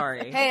mini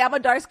Sorry. Hey, I'm a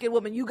dark-skinned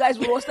woman. You guys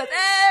roast us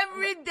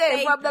every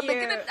day from the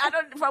beginning.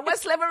 From when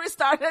slavery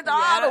started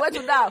all the way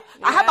to now.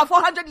 I have my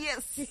 400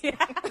 years.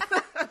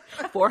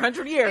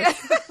 400 years.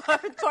 I'm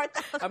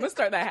gonna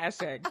start that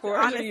hashtag.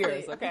 400 Honestly.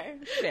 years. Okay.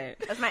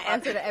 Shit. That's my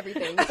answer to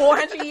everything.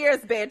 400 years,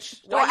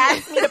 bitch. Don't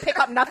ask me to pick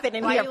up nothing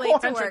in Why here. you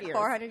late to 400 work? years.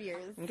 400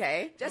 years.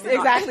 Okay. Just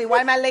exactly.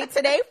 Why am I late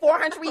today?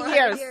 400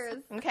 years.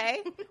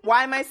 Okay.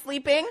 Why am I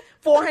sleeping?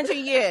 400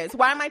 years.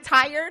 Why am I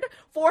tired?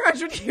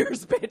 400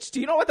 years, bitch. Do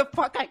you know what the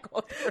fuck I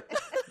go through?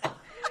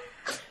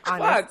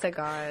 Honest to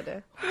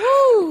God.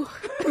 Woo.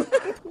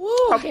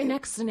 Okay,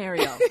 next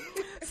scenario.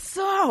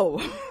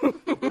 So,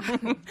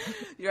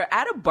 you're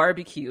at a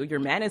barbecue. Your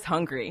man is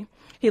hungry.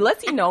 He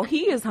lets you know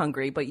he is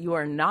hungry, but you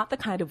are not the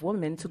kind of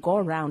woman to go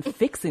around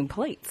fixing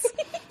plates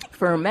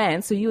for a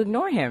man, so you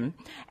ignore him.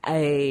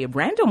 A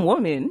random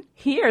woman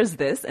hears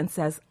this and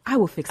says, I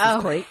will fix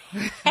this plate.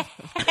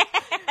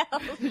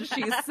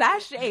 She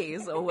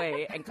sachets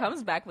away and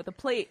comes back with a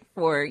plate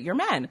for your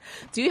man.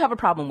 Do you have a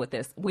problem with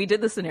this? We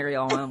did the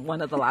scenario on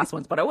one of the last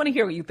ones, but I want to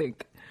hear what you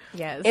think.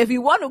 Yes. If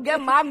you want to get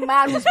my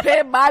man who's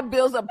paying my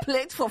bills a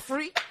plate for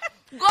free,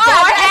 go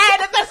ahead.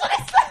 If that's what it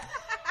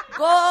says.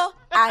 Go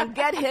and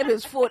get him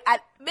his food. And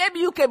maybe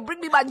you can bring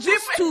me my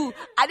juice too.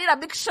 I need a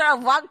mixture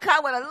of vodka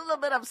with a little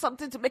bit of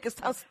something to make it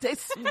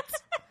taste sweet.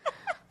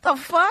 The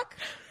fuck?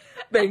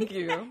 Thank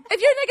you.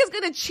 If your nigga's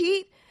gonna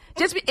cheat,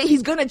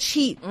 he's gonna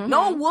cheat. Mm-hmm.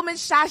 No woman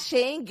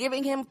sashaying,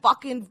 giving him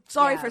fucking,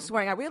 sorry for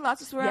swearing. Are we allowed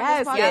to swear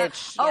yes, on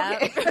this podcast?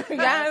 Bitch. Okay.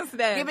 Yes,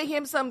 then. Giving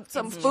him some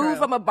food true.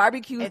 from a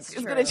barbecue is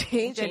true. gonna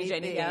change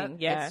anything.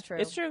 Yeah, it's true.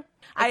 It's true.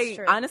 It's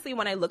true. Honestly,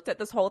 when I looked at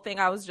this whole thing,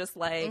 I was just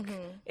like,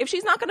 if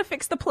she's not going to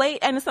fix the plate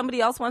and somebody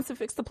else wants to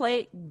fix the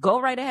plate,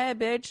 go right ahead,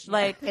 bitch.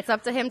 Like, It's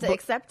up to him to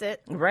accept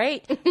it.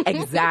 right?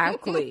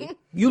 Exactly.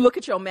 You look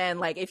at your man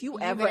like, if you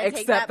ever gonna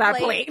take accept that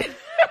that plate.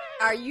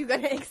 Are you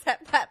going to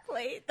accept that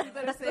plate? You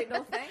better say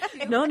no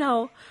thank you.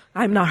 No,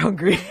 I'm not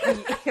hungry.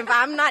 If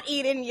I'm not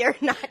eating, you're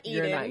not eating.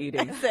 You're not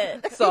eating.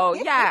 That's it. So,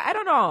 yeah, I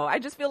don't know. I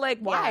just feel like,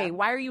 why? Yeah.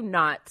 Why are you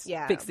not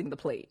Yeah. fixing the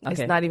plate? It's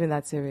not even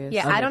that serious.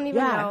 Yeah, I don't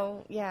even Yeah.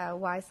 know. Yeah,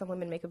 why some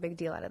women make a big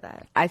deal out of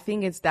that. I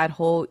think it's that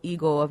whole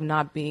ego of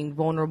not being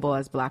vulnerable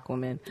as black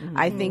women.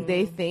 I think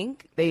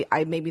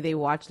maybe they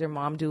watched their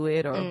mom do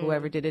it or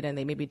whoever did it and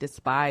they maybe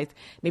despised.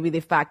 Maybe the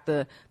fact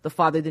the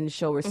father didn't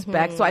show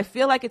respect. So I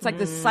feel like it's like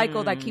this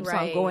cycle that keeps on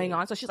Right. going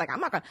on. So she's like,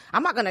 I'm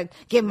not gonna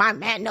give my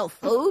man no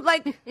food.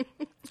 Like,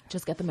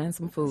 Just get the man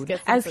some food. Get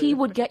some As he food.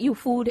 would get you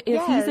food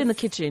if he's in the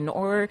kitchen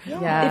or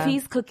Yeah. if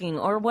he's cooking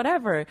or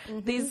whatever.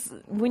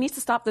 We need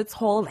to stop this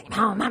whole like,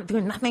 no, I'm not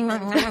doing nothing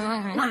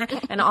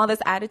and all this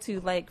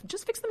attitude. Like,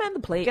 just fix the man the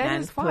plate, Get man.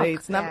 his Fuck. plate.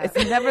 It's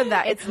never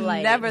that. It's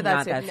like never that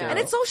not that serious. serious. And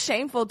it's so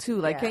shameful too.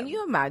 Like, Yeah. can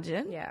you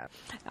imagine? Yeah.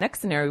 Next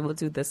scenario, we'll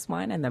do this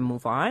one and then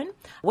move on.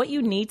 What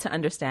you need to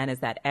understand is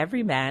that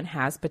every man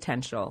has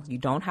potential. You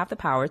don't have the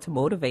power to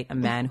motivate a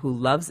man who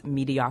loves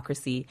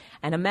mediocrity,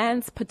 and a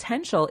man's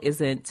potential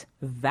isn't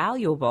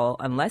valuable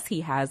unless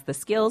he has the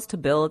skills to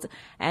build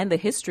and the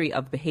history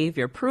of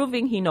behavior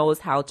proving he knows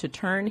how to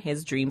turn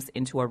his dreams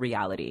into a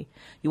reality.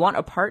 You want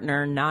a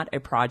partner, not a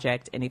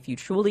project, and if you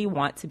truly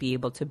want to be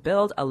able to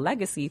build a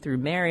legacy through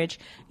marriage,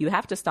 you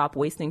have to stop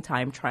wasting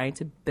time trying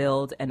to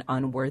build an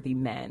unworthy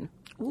man.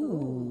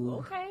 Ooh.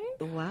 Okay.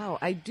 Wow.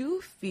 I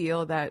do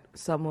feel that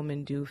some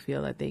women do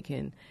feel that they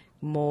can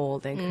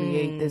mold and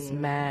create this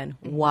man.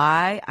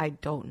 Why? I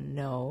don't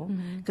know.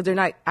 Because they're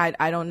not,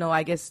 I don't know.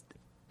 I guess,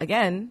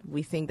 again,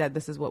 we think that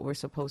this is what we're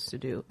supposed to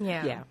do.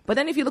 Yeah. But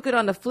then if you look at it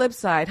on the flip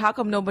side, how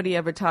come nobody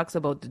ever talks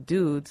about the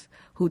dudes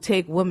who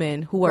take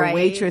women who are Right.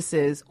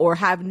 waitresses or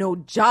have no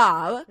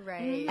job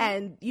Right.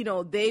 and,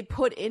 they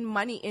put in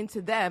money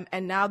into them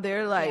and now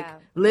they're like Yeah.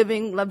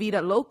 living la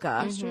vida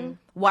loca.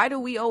 Why do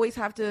we always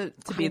have to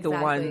Be the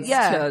Exactly. ones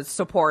Yeah. to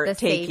support, The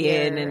take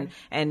in, savior.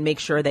 and make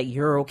sure that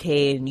you're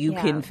okay and you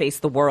Yeah. can face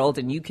the world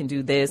and you can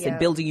do this and Yeah.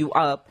 building you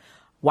up.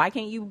 Why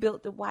can't you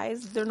build? Why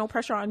is there no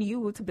pressure on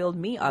you to build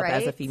me up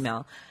as a Right.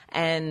 female?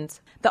 And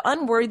the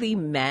unworthy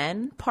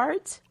man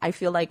part, I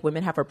feel like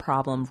women have a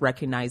problem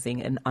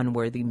recognizing an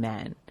unworthy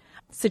man.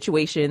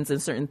 Situations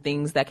and certain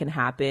things that can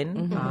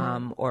happen,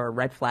 or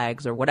red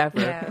flags or whatever,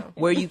 Yeah.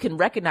 where you can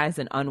recognize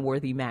an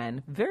unworthy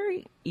man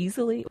very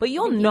easily, but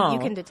you'll know. You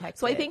can detect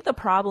So I it. think the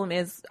problem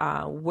is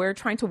we're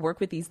trying to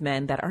work with these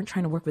men that aren't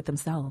trying to work with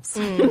themselves.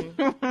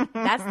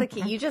 That's the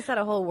key. You just said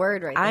a whole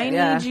word right there. I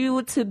Yeah. need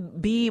you to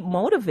be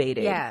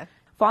motivated. Yeah.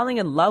 Falling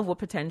in love with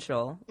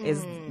potential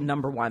is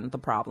number one, the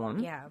problem.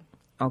 Yeah.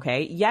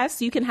 Okay.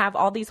 Yes, you can have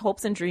all these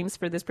hopes and dreams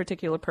for this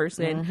particular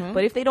person,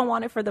 but if they don't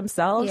want it for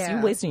themselves, Yeah.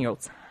 you're wasting your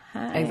time.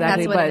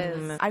 Exactly, That's what but it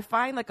is. I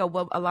find like a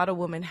lot of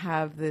women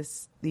have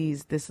this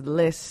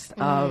list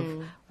of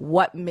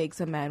what makes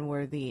a man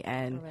worthy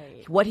and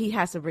Right. what he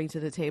has to bring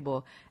to the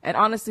table, and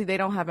honestly, they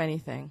don't have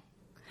anything.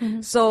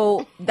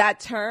 So that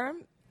term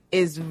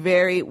is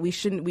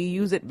we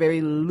use it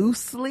very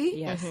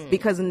loosely. Yes.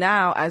 Because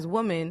now as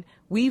women,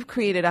 we've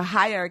created a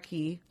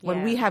hierarchy when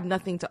Yeah. we have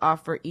nothing to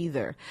offer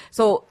either.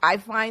 So I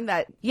find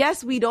that,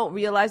 yes, we don't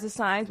realize the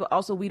signs, but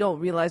also we don't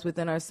realize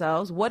within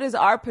ourselves what is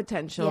our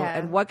potential Yeah.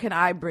 and what can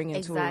I bring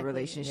into a Exactly.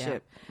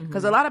 relationship.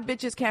 Because a lot of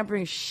bitches can't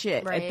bring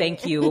shit. Right.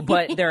 Thank you,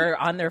 but they're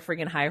on their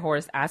friggin' high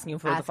horse asking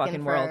for the Asking fucking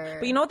for world.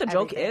 But you know what the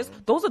joke is?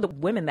 everything. Those are the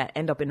women that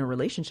end up in a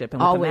relationship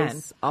and with a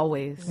man.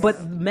 Always.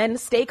 But men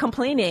stay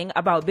complaining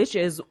about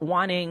bitches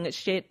wanting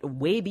shit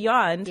way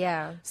beyond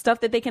Yeah.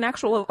 stuff that they can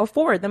actually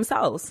afford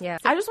themselves. Yeah.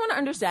 I just want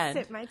to understand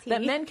Sip my tea.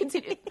 that men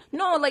continue.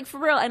 No, like for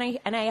real. And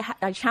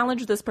I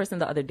challenged this person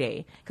the other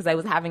day because I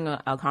was having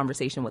a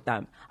conversation with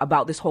them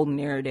about this whole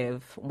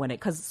narrative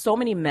because so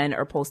many men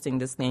are posting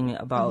this thing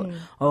about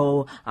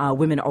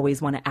women always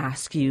want to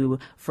ask you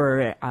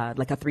for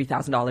like a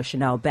 $3,000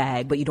 Chanel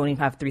bag, but you don't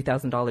even have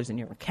 $3,000 in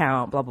your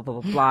account. Blah blah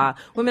blah blah blah.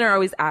 Women are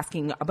always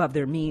asking above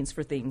their means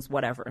for things,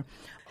 whatever.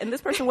 And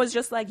this person was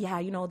just like,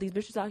 yeah, these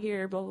bitches out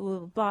here, blah blah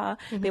blah blah.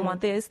 They want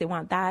this, they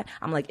want that.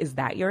 I'm like, is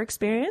that your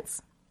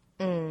experience?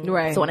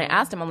 Right. So when I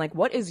asked him, I'm like,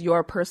 what is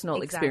your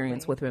personal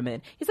experience Exactly. with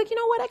women? He's like, you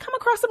know what? I come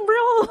across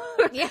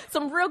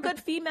some real good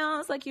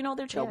females. Like,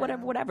 they're chill,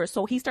 whatever.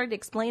 So he started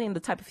explaining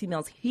the type of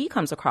females he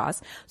comes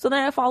across. So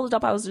then I followed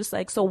up. I was just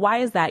like, so why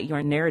is that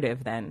your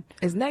narrative then?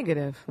 It's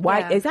negative. Why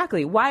Yeah.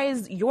 exactly? Why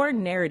is your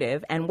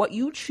narrative and what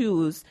you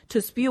choose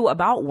to spew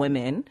about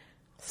women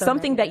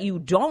something that you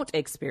don't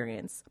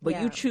experience, but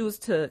Yeah. you choose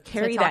to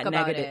carry talk that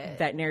about negative it.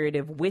 that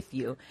narrative with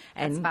you?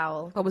 That's And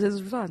foul. What was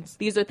his response?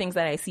 these are things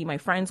that I see my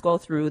friends go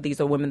through. These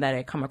are women that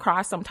I come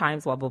across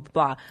sometimes, blah, blah,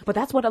 blah. But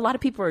that's what a lot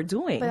of people are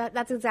doing. But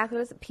that's exactly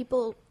what it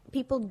is.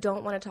 People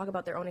don't want to talk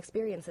about their own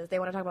experiences. They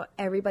want to talk about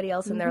everybody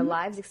else in their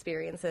lives'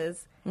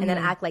 experiences and then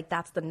act like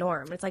that's the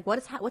norm. It's like,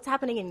 what's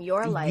happening in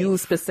your life? You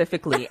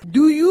specifically.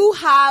 Do you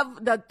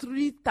have the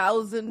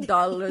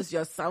 $3,000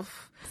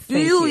 yourself? Do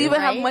Thank you you.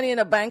 even have Right? money in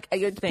the bank and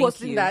you're Thank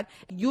posting you. that?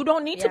 You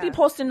don't need to be Yeah.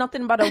 posting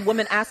nothing about a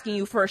woman asking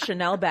you for a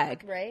Chanel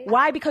bag. Right.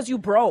 Why? Because you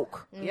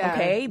broke. Yeah,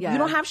 Okay? yeah. You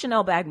don't have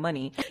Chanel bag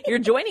money. You're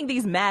joining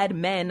these mad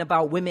men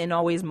about women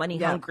always money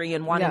Yeah. hungry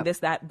and wanting Yeah. this,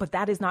 that, but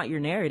that is not your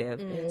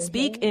narrative.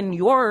 Speak in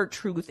your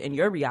truth and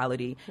your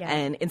reality Yeah.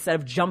 and instead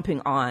of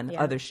jumping on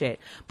Yeah. other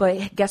shit.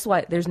 But guess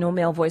what? There's no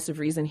male voice of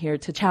reason here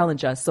to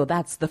challenge us. So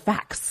that's the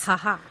facts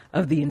Haha.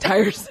 of the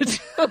entire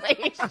situation.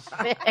 I'm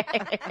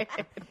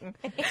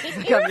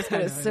just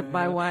going to sip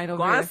my wine Go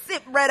over on, here.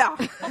 sip right off.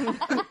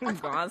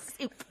 Go on,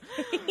 sip.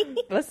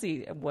 Let's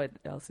see what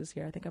else is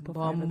here. I think I put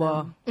 5 of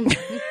Bomba. them.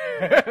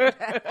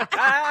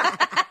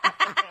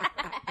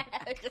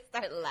 Just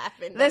start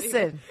laughing.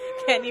 Listen.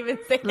 Can't even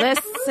say.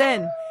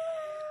 Listen.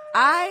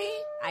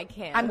 I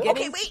can't. I'm getting.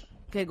 Okay, wait.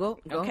 Okay, go.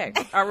 Okay.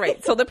 All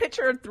right. So the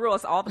picture threw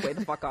us all the way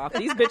the fuck off.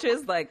 These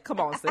bitches, like, come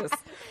on, sis.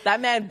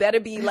 That man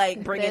better be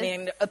like bringing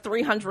in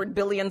 $300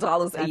 billion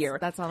a year.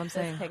 That's all I'm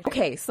saying.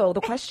 Okay. So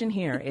the question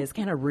here is,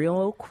 can a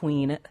real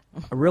queen,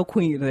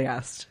 they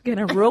asked, can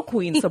a real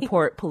queen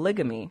support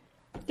polygamy?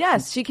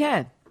 Yes, she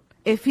can.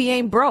 If he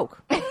ain't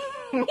broke.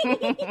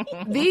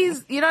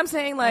 These, you know what I'm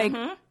saying? Like,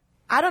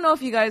 I don't know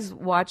if you guys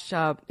watch,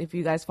 if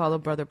you guys follow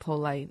Brother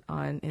Polite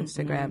on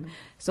Instagram.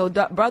 So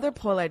Brother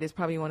Polite is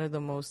probably one of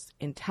the most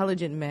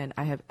intelligent men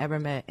I have ever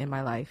met in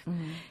my life.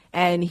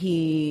 And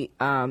he,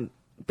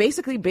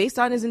 basically based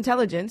on his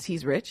intelligence,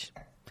 he's rich.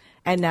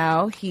 And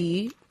now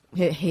he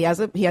has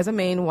a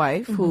main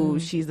wife who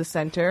she's the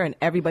center and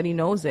everybody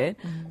knows it.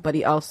 But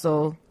he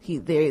also,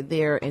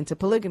 they're into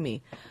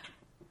polygamy.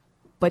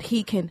 But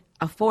he can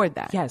afford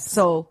that. Yes.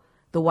 So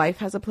the wife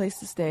has a place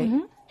to stay.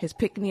 His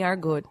pick-me are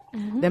good.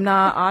 Them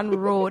not on the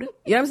road. You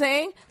know what I'm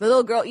saying? The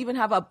little girl even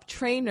have a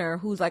trainer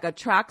who's like a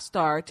track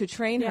star to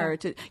train her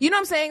to, you know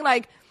what I'm saying?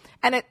 Like,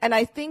 and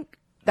I think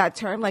that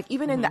term, like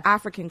even in the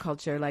African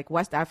culture, like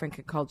West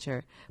African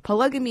culture,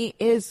 polygamy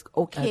is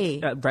okay.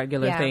 A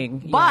regular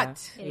thing.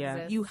 But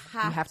Yeah. you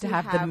have to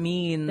have the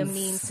means. the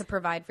means to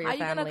provide for your How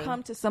family. are you going to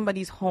come to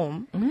somebody's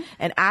home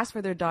and ask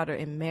for their daughter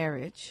in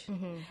marriage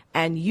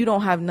and you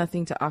don't have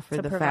nothing to offer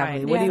the provide.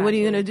 family? What are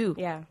you going to do?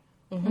 Yeah.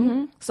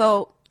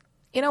 So,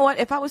 you know what?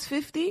 If I was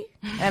 50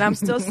 and I'm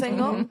still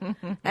single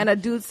and a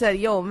dude said,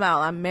 yo,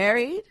 Mal, I'm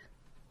married.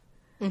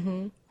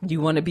 Do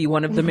you want to be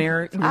one of the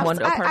married? You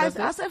want a part of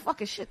I this? said,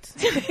 fucking shit.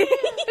 I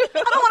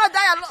don't want to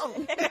die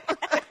alone.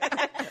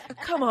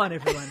 Come on,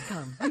 everyone,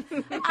 come.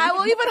 I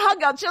will even hug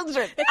your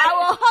children. I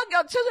will hug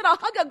your children. I'll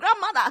hug your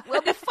grandmother.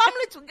 We'll be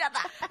family together.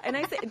 And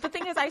I say, the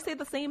thing is, I say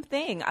the same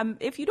thing.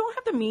 If you don't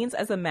have the means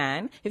as a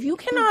man, if you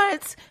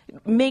cannot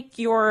make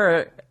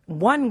your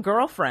one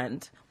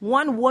girlfriend,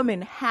 one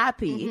woman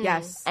happy,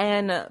 Yes,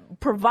 and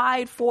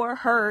provide for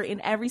her in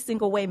every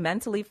single way,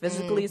 mentally,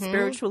 physically,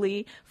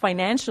 spiritually,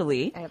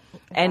 financially,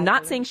 and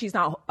not saying she's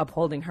not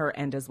upholding her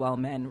end as well,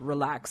 men,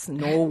 relax,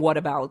 no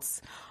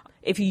whatabouts.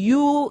 If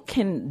you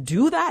can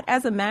do that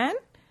as a man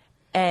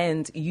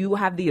and you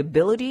have the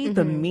ability,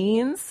 the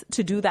means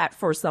to do that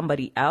for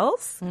somebody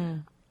else,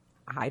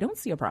 I don't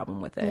see a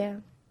problem with it. Yeah.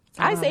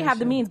 I say have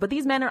the means, but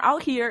these men are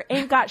out here,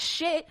 ain't got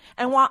shit,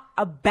 and want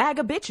a bag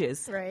of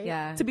bitches Right.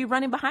 Yeah. to be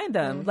running behind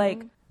them.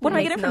 Like, what am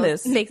I getting from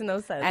this? Makes no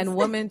sense. And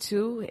women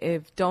too,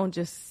 don't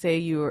just say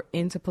you're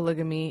into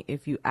polygamy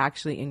if you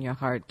actually in your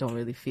heart don't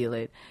really feel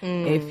it.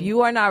 If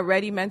you are not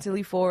ready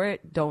mentally for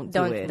it, don't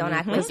do it. Don't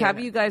act like Because you're have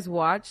not. you guys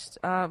watched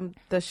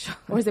the show?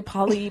 Or is it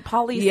poly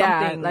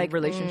Yeah, something like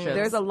relationships?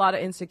 There's a lot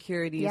of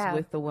insecurities Yeah.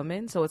 with the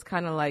women, so it's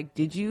kind of like,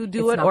 did you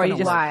do It's it not or gonna you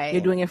just work.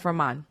 you're doing it for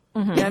man?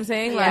 You know what I'm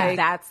saying? Yeah, Like,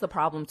 that's the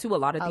problem too. A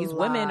lot of these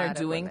women are lot of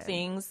doing women.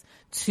 things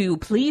to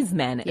please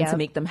men and to Yep.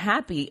 make them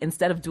happy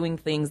instead of doing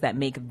things that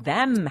make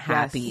them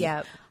happy.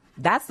 Yep.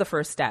 That's the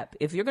first step.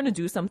 If you're going to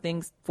do some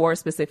things for a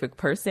specific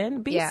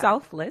person, be Yeah.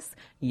 selfless,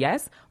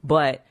 yes,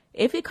 but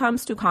if it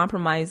comes to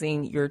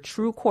compromising your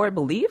true core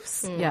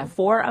beliefs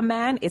for a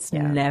man, it's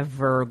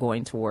never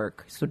going to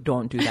work. So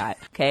don't do that.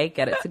 Okay?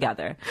 Get it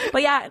together.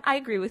 But yeah, I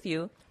agree with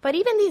you. But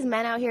even these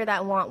men out here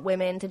that want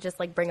women to just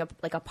like bring up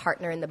like a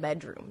partner in the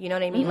bedroom, you know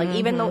what I mean? Like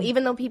even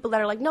though people that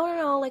are like,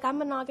 no, like I'm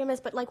monogamous,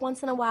 but like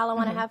once in a while I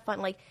want to have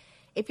fun. Like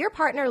if your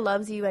partner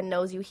loves you and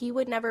knows you, he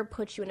would never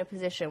put you in a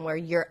position where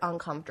you're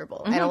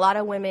uncomfortable. And a lot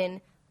of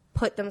women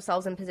put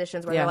themselves in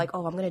positions where they're like,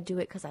 oh, I'm going to do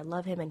it because I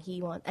love him and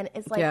he wants, and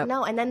it's like,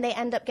 no. And then they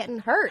end up getting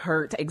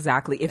hurt.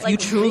 Exactly. If Like, you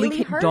truly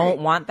really hurt. don't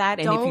want that,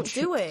 and Don't if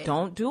you do it.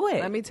 don't do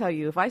it. let me tell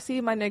you, if I see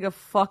my nigga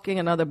fucking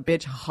another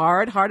bitch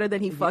harder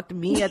than he fucked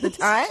me at the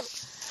time,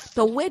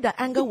 the way the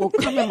anger will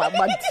come in my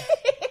butt.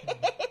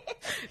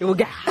 It will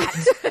get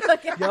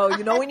hot. Yo,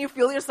 you know when you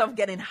feel yourself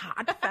getting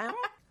hot, fam?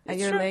 And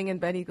you're laying in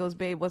bed, he goes,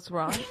 babe, what's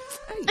wrong?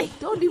 Hey,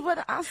 don't even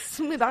ask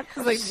me that.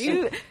 Like,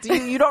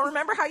 You don't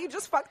remember how you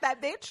just fucked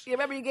that bitch? you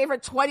remember you gave her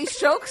 20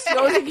 strokes? You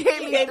only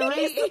gave me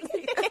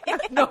 3.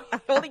 No, you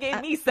only gave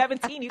me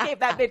 17. You gave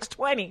that bitch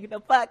 20. The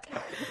fuck?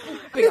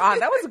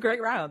 That was a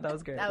great round. That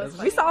was great. That was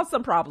we solved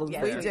some problems.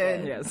 Yes, there.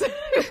 we did. Yes.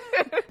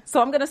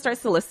 So I'm going to start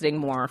soliciting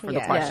more for the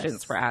Yes. questions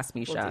Yes. for Ask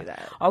Misha. We'll do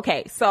that.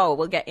 Okay, so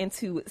we'll get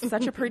into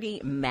Such a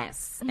Pretty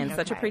Mess. And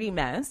Such a Pretty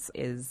Mess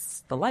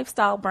is the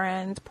lifestyle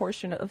brand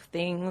portion of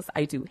things.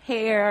 I do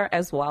hair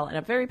as well, and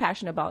I'm very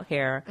passionate about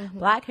hair,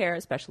 black hair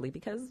especially,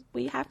 because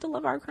we have to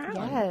love our crown.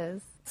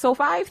 Yes. So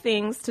 5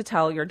 things to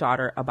tell your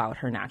daughter about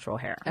her natural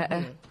hair.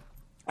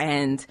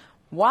 And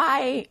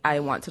why I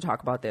want to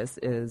talk about this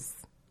is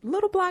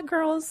little black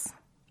girls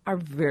are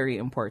very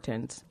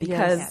important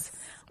because Yes.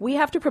 we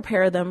have to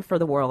prepare them for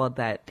the world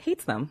that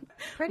hates them.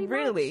 Pretty much,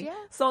 really. yeah.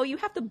 So you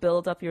have to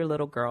build up your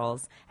little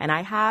girls. And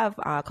I have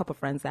a couple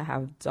friends that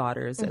have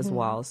daughters as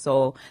well.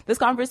 So this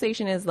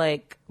conversation is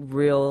like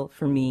real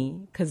for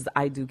me because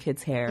I do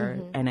kids' hair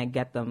and I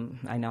get them.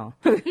 I know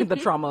the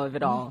trauma of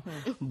it all.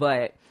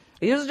 But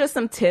these are just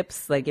some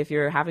tips. Like if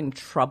you're having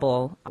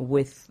trouble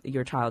with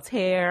your child's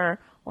hair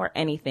or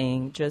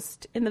anything,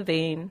 just in the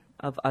vein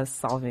of us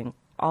solving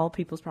all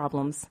people's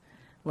problems.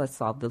 Let's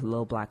solve the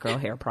little black girl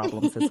hair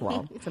problems as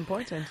well. It's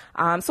important.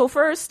 So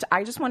first,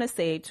 I just want to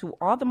say to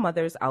all the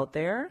mothers out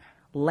there,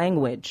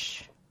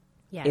 language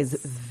is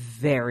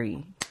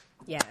very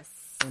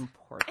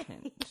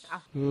important.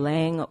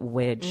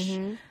 Language.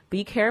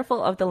 Be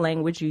careful of the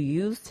language you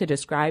use to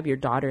describe your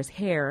daughter's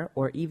hair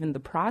or even the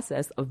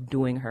process of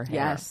doing her hair.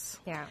 Yes.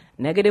 Yeah.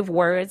 Negative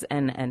words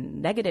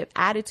and negative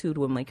attitude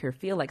will make her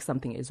feel like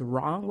something is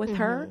wrong with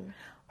her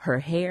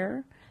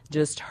hair,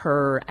 just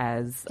her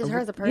as her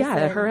as a person.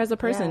 Yeah, her as a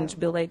person. Yeah. To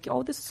be like,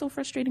 oh, this is so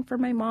frustrating for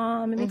my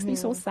mom. It makes me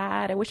so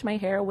sad. I wish my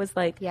hair was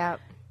like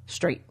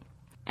straight.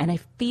 And I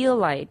feel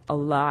like a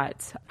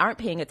lot aren't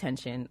paying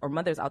attention, or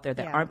mothers out there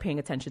that aren't paying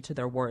attention to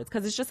their words,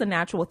 because it's just a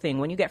natural thing.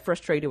 When you get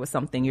frustrated with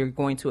something, you're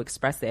going to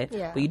express it,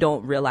 but you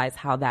don't realize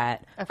how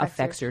that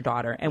affects your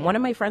daughter. And one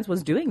of my friends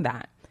was doing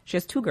that. She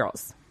has 2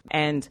 girls,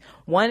 and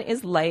one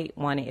is light,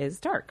 one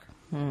is dark.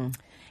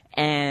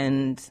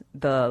 And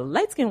the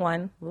light-skinned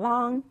one,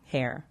 long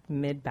hair,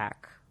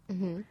 mid-back.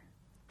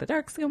 The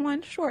dark-skinned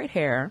one, short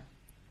hair,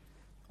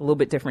 a little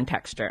bit different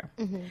texture.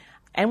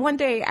 And one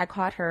day I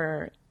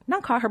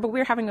not caught her, but we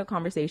were having a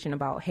conversation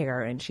about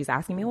hair, and she's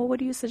asking me, well, what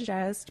do you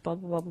suggest? Blah,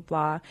 blah, blah, blah,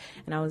 blah.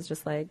 And I was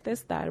just like,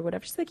 this, that, or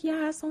whatever. She's like,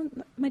 yeah, so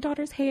my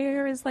daughter's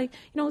hair is like,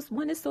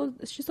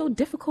 she's so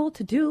difficult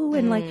to do,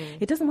 and like,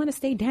 it doesn't want to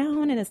stay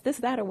down, and it's this,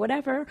 that, or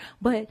whatever.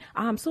 But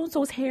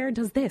so-and-so's hair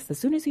does this. As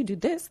soon as you do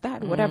this,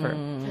 that, whatever.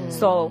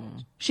 So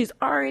she's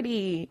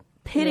already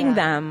pitting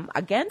them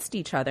against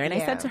each other. And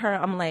I said to her,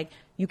 I'm like,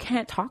 you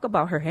can't talk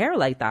about her hair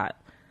like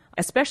that,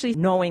 especially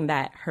knowing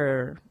that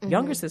her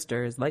younger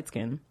sister is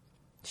light-skinned.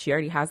 She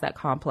already has that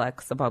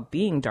complex about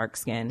being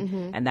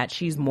dark-skinned, and that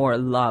she's more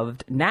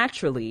loved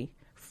naturally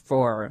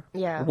for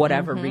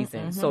whatever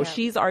reason. So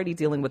she's already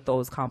dealing with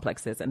those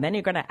complexes. And then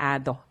you're going to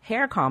add the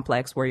hair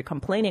complex where you're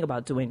complaining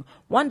about doing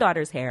one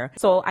daughter's hair.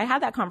 So I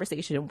had that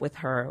conversation with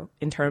her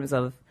in terms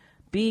of,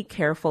 be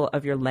careful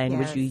of your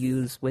language you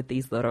use with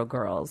these little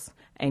girls.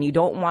 And you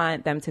don't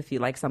want them to feel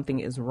like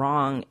something is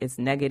wrong, it's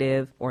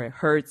negative, or it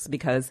hurts,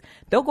 because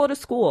they'll go to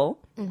school.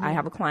 I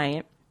have a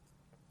client.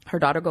 Her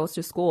daughter goes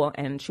to school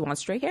and she wants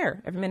straight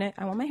hair. Every minute,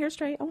 I want my hair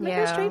straight. I want my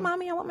hair straight,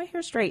 mommy. I want my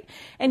hair straight.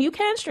 And you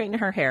can straighten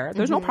her hair.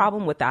 There's no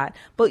problem with that.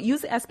 But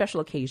use it as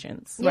special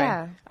occasions.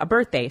 Yeah. A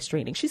birthday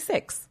straightening. She's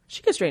 6.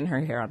 She can straighten her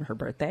hair on her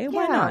birthday.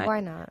 Why not? Why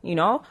not? You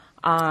know?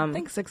 I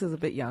think 6 is a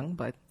bit young,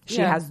 but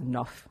she has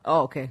enough.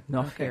 Oh, okay.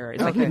 Enough hair.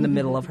 It's like in the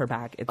middle of her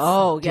back. It's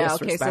okay. So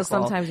disrespectful.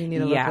 sometimes you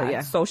need a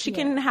little, So she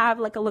can have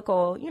like a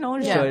little,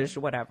 zhuzh,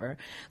 whatever.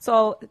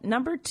 So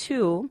number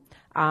 2,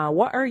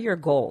 what are your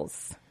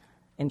goals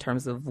in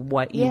terms of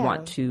what you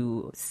want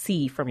to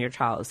see from your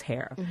child's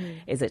hair?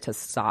 Is it to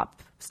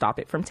stop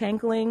it from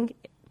tangling?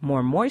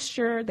 More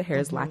moisture, the hair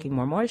is lacking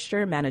more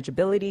moisture,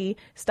 manageability,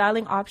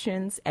 styling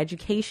options,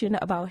 education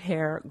about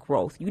hair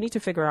growth. You need to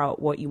figure out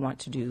what you want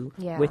to do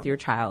with your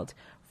child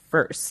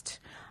first.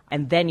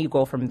 And then you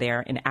go from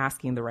there in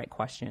asking the right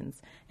questions.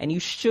 And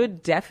you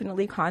should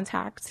definitely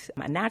contact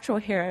a natural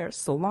hair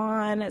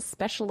salon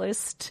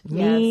specialist,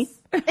 me.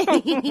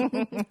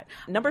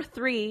 Number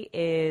 3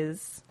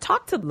 is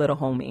talk to little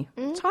homie.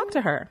 Talk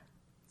to her.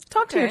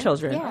 Talk to your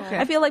children.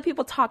 I feel like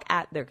people talk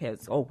at their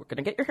kids. Oh, we're going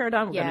to get your hair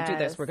done. We're going to do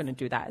this. We're going to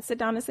do that. Sit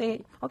down and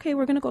say, okay,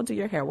 we're going to go do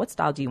your hair. What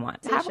style do you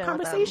want? Have a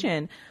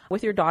conversation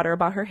with your daughter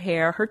about her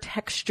hair, her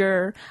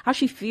texture, how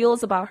she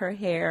feels about her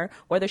hair,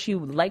 whether she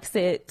likes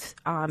it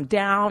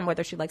down,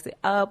 whether she likes it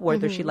up,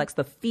 whether she likes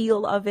the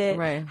feel of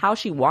it, how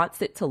she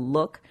wants it to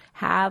look.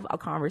 Have a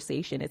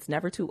conversation. It's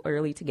never too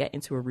early to get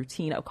into a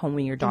routine of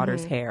combing your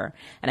daughter's hair.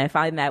 And I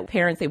find that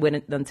parents, they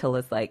wait until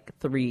it's like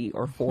 3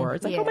 or 4.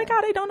 It's like, oh my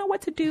God, I don't know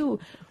what to do.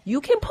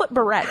 You can put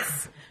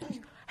barrettes,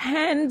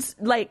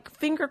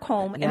 finger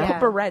comb, and put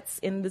barrettes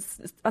in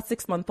a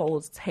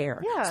 6-month-old's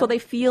hair. So they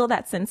feel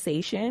that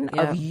sensation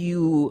of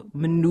you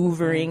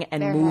maneuvering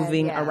and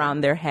moving around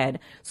their head,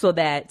 so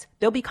that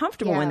they'll be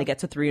comfortable when they get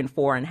to 3 and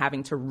 4 and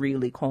having to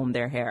really comb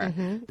their hair.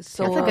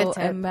 So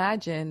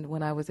imagine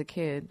when I was a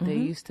kid, they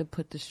used to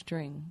put the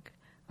string.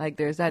 Like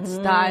there's that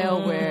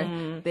style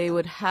where they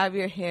would have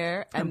your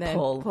hair and then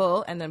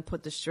pull and then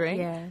put the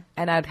string.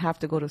 And I'd have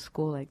to go to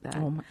school like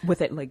that. With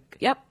it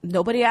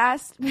Nobody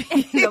asked me.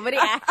 Nobody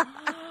asked.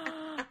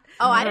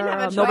 I didn't have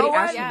a choice. Nobody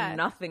asked you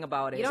nothing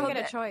about it. You don't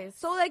get a choice.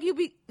 So like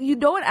you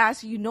don't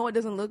ask, it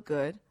doesn't look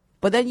good.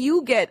 But then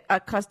you get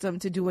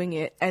accustomed to doing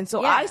it. And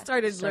so I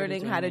started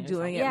learning how to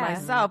doing it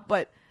myself.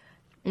 But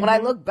when I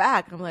look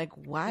back, I'm like,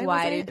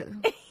 why did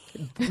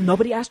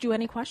Nobody asked you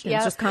any questions.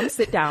 Just come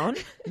sit down,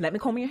 let me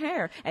comb your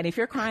hair. And if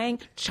you're crying,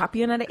 chop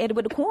you another head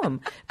with a comb.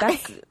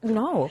 That's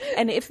no.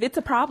 And if it's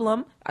a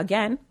problem,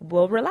 again,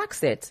 we'll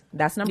relax it.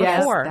 That's number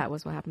 4. That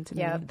was what happened to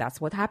me. That's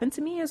what happened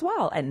to me as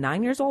well. At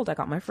 9 years old, I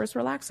got my first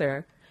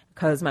relaxer.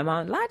 Because my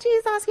mom, La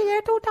Jesus,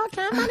 you're too talk,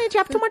 can't manage, you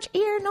have too much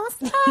ear, no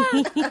stop.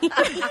 Little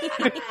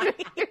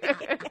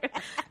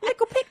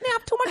pick me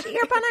up, too much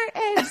ear on her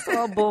edge.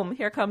 So boom,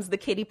 here comes the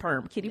kitty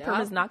perm. Kitty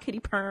perm is not kitty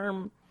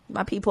perm.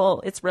 my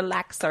people. It's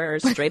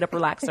relaxer, straight up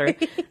relaxer.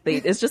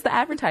 It's just the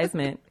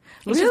advertisement.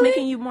 It's just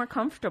making you more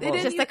comfortable.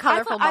 It's just a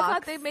colorful box. I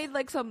thought they made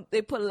like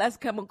they put less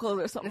chemicals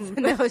or something.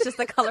 No, it's just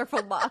a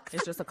colorful box.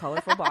 It's just a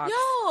colorful box.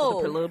 Yo!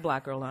 With a little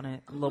black girl on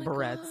it, little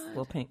barrettes,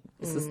 little pink.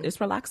 It's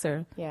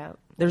relaxer. Yeah.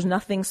 There's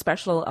nothing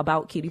special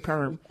about Kitty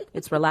Perm.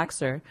 It's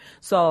relaxer.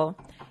 So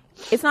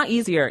it's not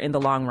easier in the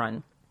long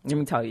run. Let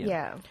me tell you.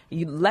 Yeah.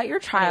 You let your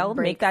child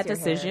make that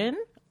decision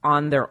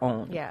on their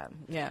own. Yeah.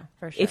 Yeah.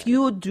 For sure. If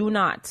you do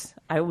not,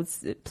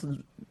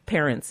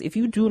 parents, if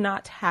you do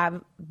not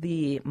have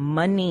the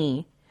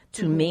money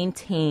to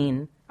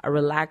maintain a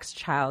relaxed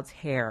child's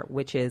hair,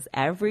 which is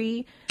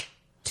every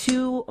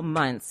 2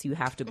 months, you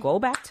have to go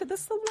back to the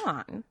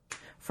salon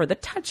for the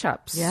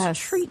touch-ups,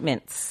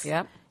 treatments.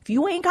 Yep. If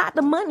you ain't got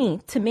the money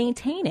to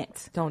maintain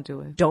it, Don't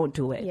do it. don't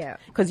do it. Yeah.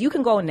 Because you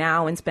can go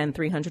now and spend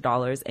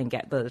 $300 and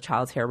get the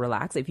child's hair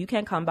relaxed. If you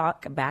can't come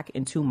back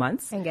in 2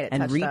 months And get it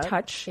touched up.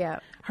 retouch Yeah.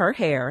 her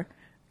hair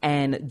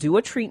and do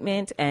a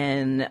treatment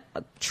and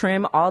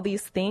trim all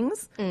these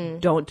things,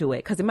 don't do it.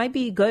 Because it might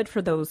be good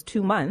for those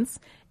 2 months,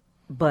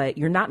 but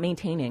you're not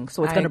maintaining,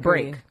 so it's going to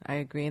break. I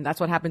agree. And that's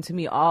what happened to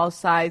me. All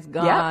sides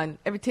gone.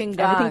 Everything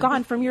gone. Everything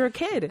gone from you're a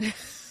kid.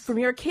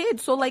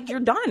 So like you're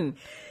done.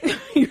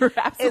 You're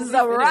absolutely It's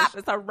a wrap. finished.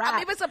 It's a wrap.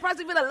 I'm even surprised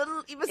even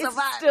It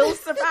survived. still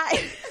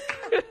survived.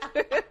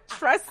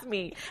 Trust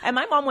me. And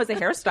my mom was a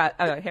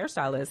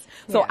hairstylist.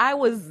 So I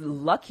was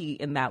lucky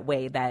in that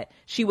way that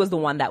she was the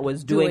one that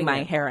was doing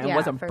my hair and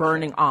wasn't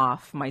burning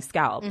off my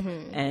scalp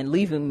and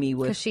leaving me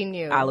with she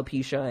knew.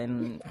 alopecia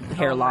and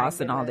hair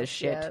loss and all this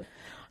shit. Yeah.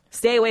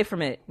 Stay away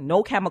from it.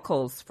 No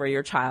chemicals for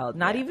your child.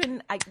 Not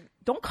even,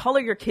 don't color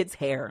your kid's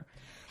hair.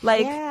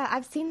 Like, Yeah,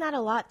 I've seen that a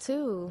lot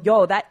too.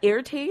 yo, that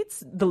irritates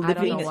the don't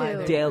living know why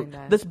they're deal. doing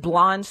that. This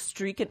blonde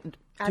streak.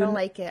 I don't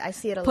like it. I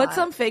see it a lot. Put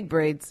some fake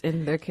braids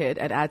in their kid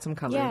and add some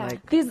color. Yeah.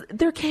 Like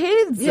They're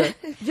kids.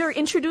 You're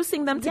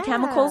introducing them to Yeah.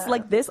 chemicals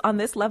like this on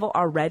this level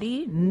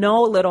already.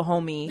 No, little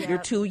homie, you're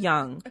too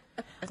young.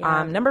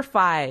 Number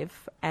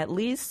 5, at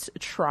least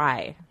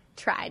try.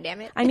 Try, damn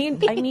it. I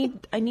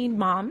need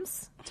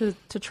moms to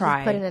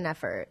try. Put in an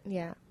effort.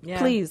 Yeah.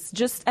 Please,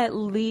 just at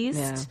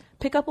least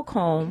pick up a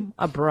comb,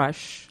 a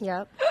brush.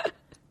 Yep.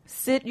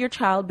 Sit your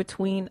child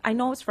between. I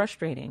know it's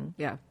frustrating.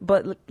 Yeah.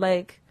 But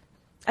like,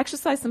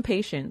 exercise some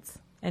patience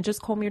and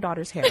just comb your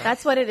daughter's hair.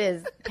 That's what it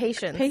is.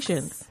 Patience.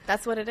 Patience.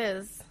 That's what it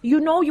is. You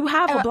know you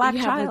have a black you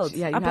have a- child.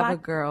 yeah, you have a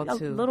girl, a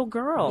too. little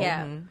girl.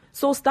 Yeah.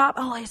 So stop.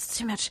 Oh, it's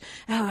too much.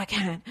 Oh, I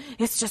can't.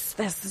 It's just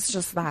this. It's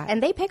just that.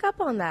 And they pick up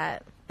on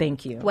that.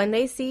 Thank you. When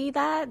they see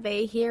that,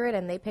 they hear it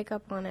and they pick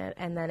up on it,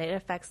 and then it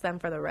affects them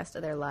for the rest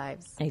of their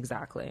lives.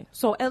 Exactly.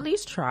 So at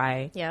least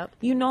try. Yep.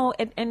 You know,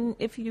 and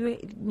if you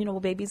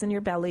baby's in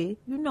your belly,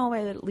 you know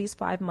at least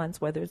 5 months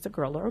whether it's a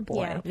girl or a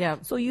boy. Yeah. Yeah.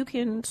 So you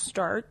can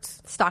start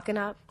Stocking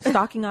up.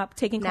 taking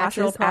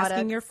Natural classes, asking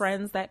products. your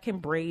friends that can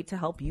braid to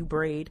help you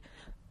braid.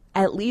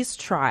 At least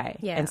try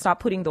and stop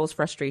putting those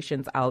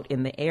frustrations out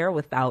in the air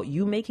without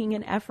you making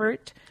an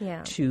effort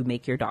to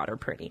make your daughter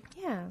pretty.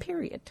 Yeah.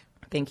 Period.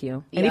 Thank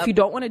you. And if you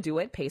don't want to do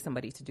it, pay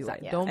somebody to do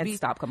it. Don't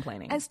stop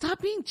complaining. And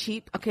stop being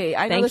cheap. Okay,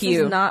 I know Thank this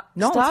you. is not.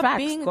 No, it's stop facts.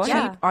 being Go cheap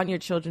ahead. on your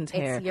children's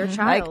hair. your Like,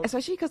 child.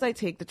 especially because I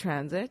take the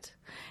transit,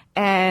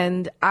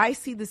 and I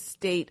see the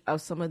state of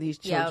some of these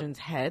children's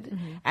head,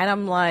 and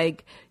I'm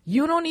like,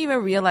 you don't even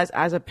realize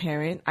as a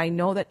parent. I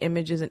know that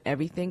images and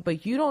everything,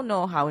 but you don't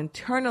know how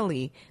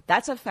internally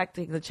that's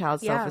affecting the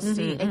child's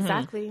self-esteem.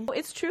 Exactly.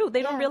 It's true.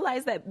 They don't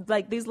realize that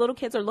like these little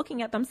kids are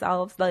looking at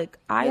themselves like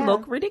I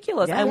look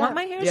ridiculous. I want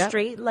my hair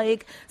straight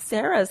like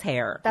Sarah's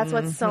hair. That's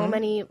what so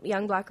many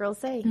young black girls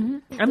say.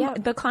 And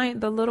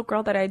the little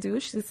girl that I do,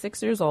 she's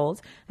 6 years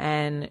old,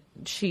 and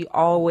she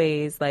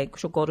always like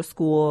she'll go to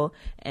school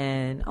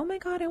and oh my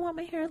god, I want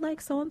my hair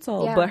like so and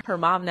so. Yeah. But her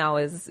mom now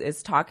is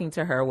talking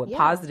to her with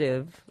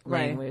positive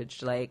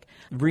language, like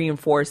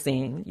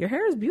reinforcing your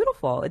hair is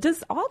beautiful. It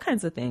does all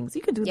kinds of things.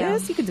 You can do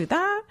this, you can do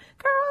that,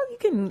 girl. You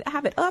can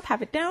have it up,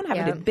 have it down,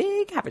 have it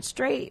big, have it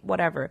straight,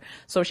 whatever.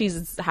 So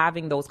she's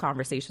having those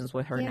conversations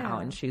with her now,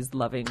 and she's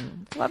loving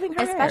her hair.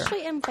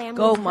 Especially in families.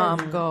 Go,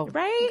 mom, go.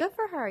 Right? Good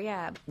for her,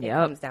 yeah. It Yep.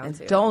 comes down And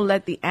to. don't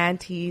let the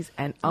aunties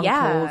and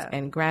uncles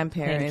and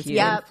grandparents Thank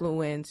you.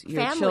 influence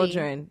your Family.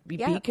 children. Be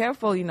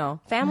careful,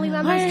 Family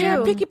members Yeah,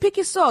 too.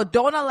 picky so.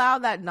 Don't allow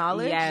that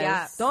knowledge.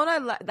 Yes. Don't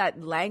allow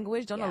that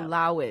language. Don't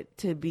allow it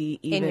to be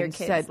even your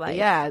kid's said. life.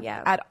 Yeah,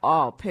 Yeah. at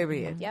all.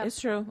 Period. Yep. It's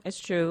true. It's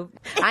true.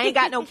 I ain't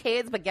got no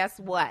kids, but guess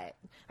what?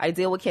 I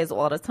deal with kids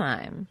all the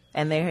time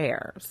and their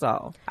hair.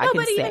 So I can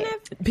but even say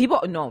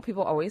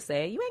people always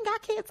say, you ain't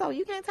got kids, so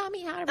you can't tell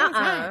me how to raise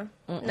mine.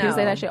 People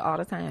say that shit all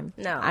the time.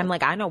 No. I'm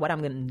like, I know what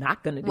I'm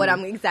not gonna do. What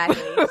I'm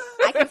exactly.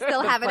 I can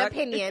still have an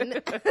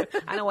opinion.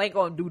 I know I ain't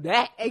gonna do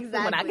that when I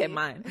Exactly. get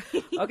mine.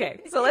 Okay,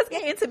 so let's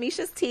get into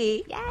Misha's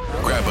tea.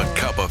 Grab a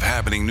cup of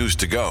happening news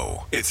to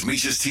go. It's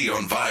Misha's Tea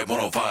on Vibe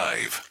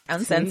 105.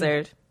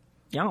 Uncensored.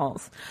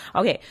 Y'all.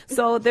 Okay,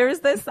 so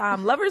there's this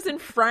Lovers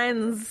and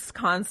Friends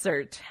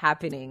concert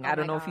happening. I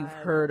don't know if you've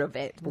heard of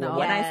it. But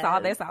when I saw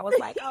this, I was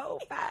like, oh,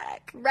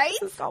 fuck. Right?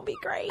 This is going to be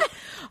great.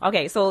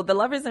 Okay, so the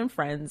Lovers and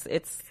Friends,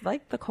 it's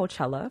like the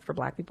Coachella for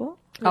Black people.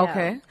 Yeah.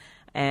 Okay.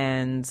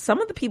 And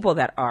some of the people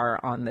that are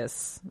on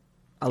this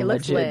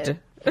alleged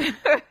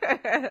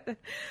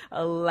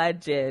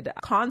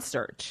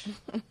concert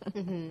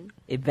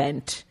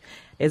event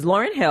is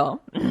Lauryn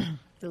Hill.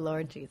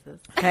 Lord Jesus.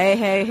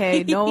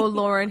 Hey. No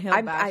Lauryn Hill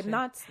I'm bashing.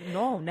 not,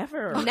 no,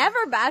 never.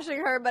 Never bashing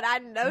her, but I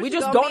know We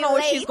she's just gonna don't be know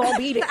if late. she's going to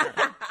be there.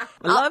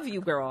 Love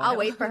you, girl. I'll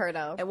wait for her,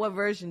 though. And what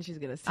version she's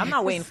going to sing? I'm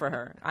not waiting for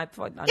her. I'm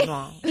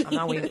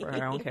not waiting for her. I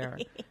don't care.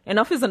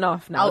 Enough is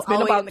enough now. It's been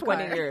I'll wait in about the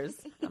 20 car. years.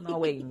 I'm not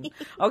waiting.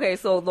 Okay,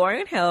 so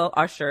Lauryn Hill,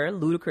 Usher,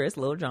 Ludacris,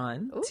 Lil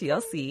Jon,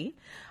 TLC,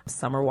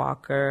 Summer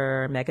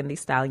Walker, Megan Thee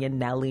Stallion,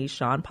 Nelly,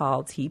 Sean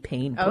Paul,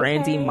 T-Pain,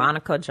 Brandy,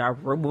 Monica, Ja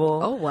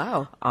Rule. Oh,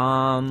 wow.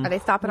 Are they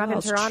stopping off Who in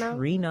else? Trino?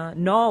 Trina.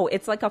 No,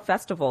 it's like a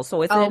festival.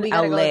 So it's in we LA.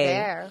 gotta go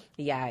there.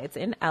 Yeah, it's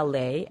in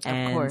LA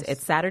and course.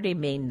 it's Saturday,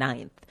 May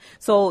 9th.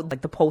 So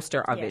like the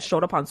poster of it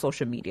showed up on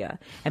social media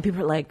and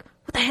people are like,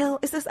 what the hell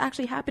is this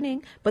actually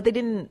happening? But they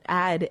didn't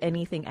add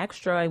anything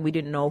extra and we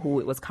didn't know who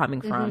it was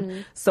coming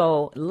from.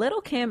 So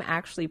Little Kim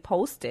actually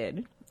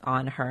posted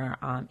on her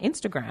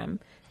Instagram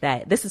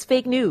that this is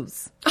fake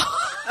news.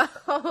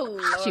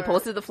 She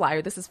posted the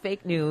flyer. This is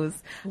fake news.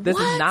 This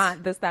is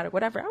not this, that, or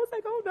whatever. I was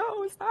like, oh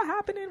no, it's not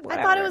happening.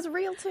 Whatever. I thought it was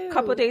real, too. A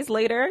couple of days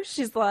later,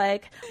 she's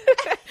like,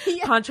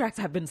 contracts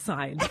have been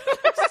signed.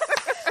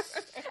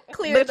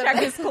 Clear The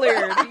check is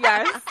cleared.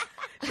 Yes.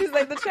 She's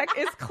like, the check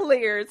is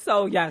cleared.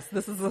 So yes,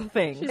 this is a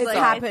thing. She's So, like,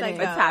 happening.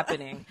 It's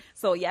happening.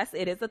 So yes,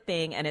 it is a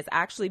thing. And it's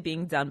actually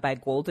being done by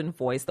Golden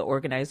Voice, the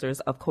organizers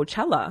of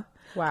Coachella.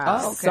 Wow.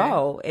 Oh, okay.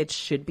 So it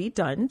should be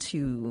done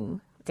to,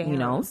 you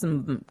know,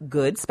 some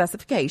good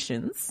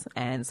specifications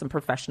and some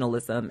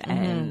professionalism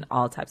and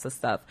all types of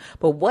stuff.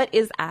 But what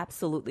is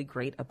absolutely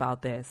great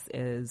about this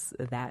is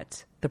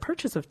that the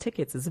purchase of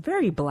tickets is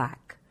very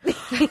Black.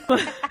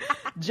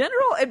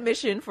 General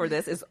admission for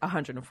this is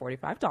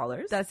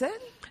 $145. That's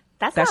it?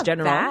 That's not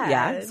general. bad.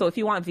 Yeah. So if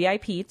you want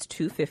VIP, it's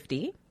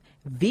 $250.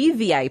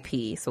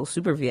 VVIP, so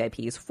super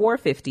VIP, is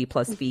 $450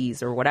 plus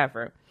fees or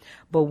whatever.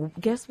 But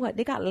guess what?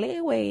 They got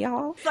layaway,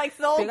 y'all. It's like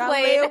Soul They got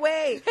Plane.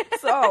 layaway.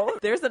 So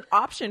there's an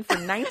option for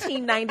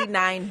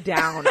 $19.99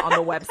 down on the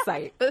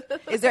website.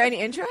 Is there any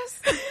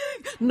interest?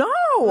 No.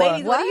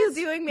 Ladies, what are you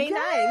doing May 9th?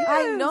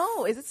 I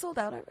know. Is it sold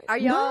out already? Are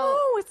y'all No,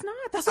 it's not.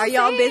 That's what are I'm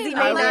y'all saying. busy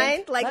May Are we-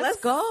 9th? Like, Let's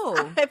go.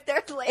 If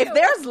there's layaway, If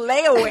there's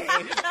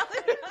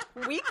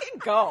layaway, we can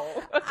go.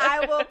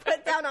 I will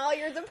put down all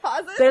your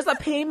deposits. There's a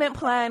payment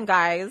plan,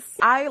 guys.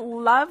 I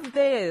love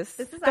this.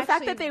 This is the fact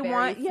actually that they very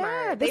want,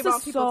 smart. this They want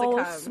is people to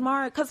so come.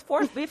 smart. Because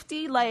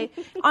 $450, like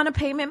on a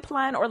payment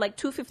plan, or like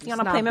 $250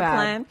 on a not payment bad.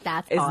 plan,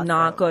 That's is awesome.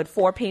 not good.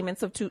 4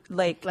 payments of two,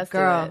 like Let's do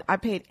Girl, it. I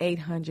paid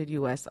 $800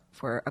 US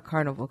for a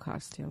carnival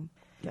costume.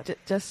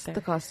 Just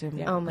the costume.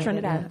 yeah. Oh my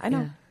Trinidad. goodness. I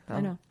know. Yeah.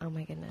 I know. Oh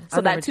my goodness. So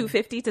that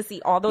 $250 to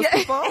see all those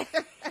people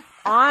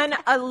on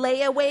a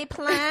layaway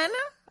plan.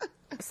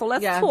 So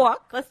let's Yeah.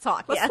 talk. Let's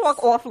talk. Let's yes. talk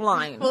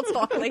offline. We'll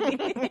talk later.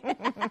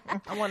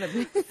 I want to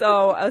be.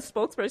 So a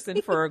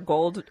spokesperson for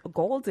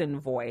Golden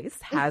Voice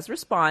has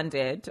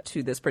responded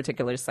to this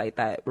particular site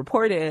that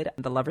reported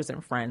the Lovers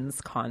and Friends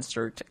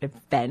concert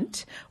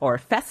event or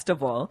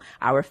festival.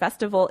 Our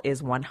festival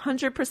is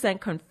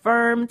 100%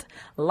 confirmed.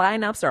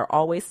 Lineups are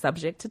always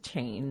subject to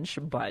change,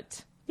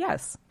 but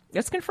yes,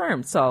 it's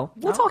confirmed. So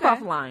we'll talk Okay.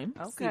 offline.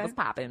 See Okay. what's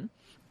popping.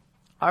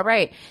 All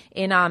right.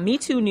 In Me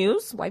Too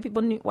news, white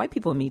people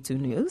Me Too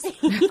news.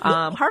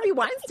 Harvey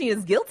Weinstein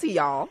is guilty,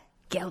 y'all.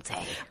 Guilty.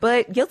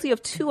 But guilty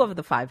of 2 of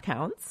the 5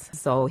 counts.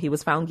 So he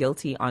was found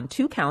guilty on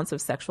 2 counts of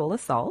sexual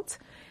assault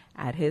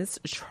at his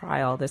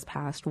trial this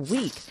past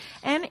week.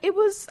 And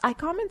I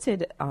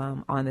commented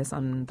on this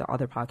on the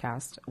other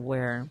podcast,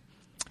 where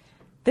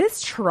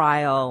this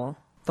trial,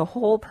 the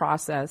whole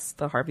process,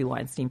 the Harvey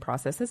Weinstein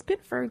process, has been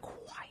very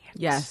quiet.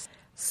 Yes.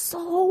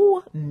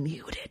 So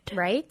muted.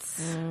 Right?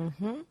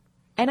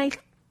 And I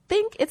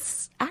think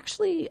it's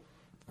actually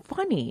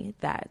funny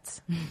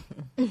that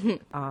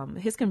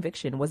his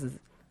conviction was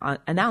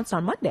announced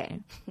on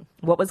Monday.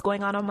 What was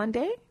going on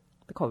Monday?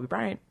 The Kobe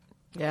Bryant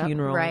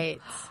funeral. Right.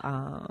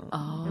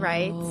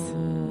 Right.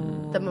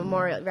 The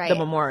memorial. Right. The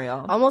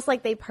memorial. Almost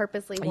like they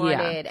purposely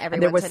wanted everyone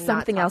And there was to not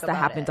something talk else that about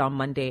happened it. on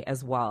Monday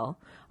as well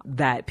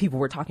that people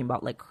were talking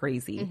about like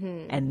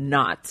crazy, and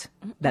not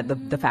that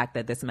the fact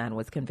that this man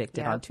was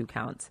convicted on 2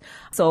 counts.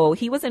 So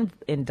he was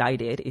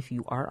indicted, if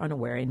you are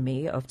unaware, in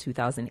May of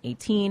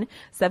 2018,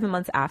 7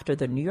 months after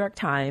the New York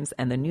Times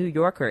and the New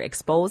Yorker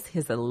exposed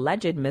his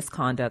alleged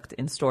misconduct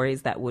in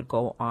stories that would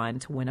go on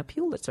to win a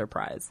Pulitzer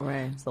Prize.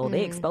 Right. So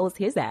they exposed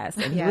his ass,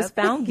 and he was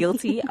found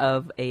guilty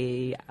of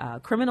a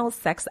criminal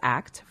sex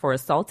act for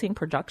assaulting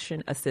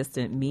production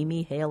assistant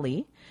Mimi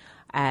Haley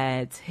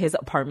at his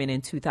apartment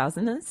in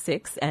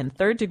 2006 and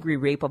third-degree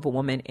rape of a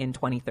woman in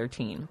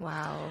 2013.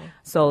 Wow.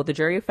 So the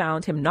jury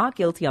found him not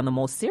guilty on the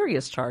most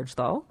serious charge,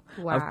 though,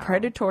 of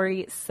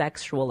predatory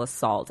sexual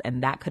assault,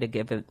 and that could have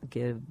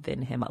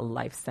given him a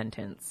life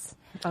sentence.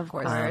 Of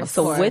course.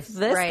 So with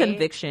this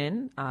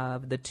conviction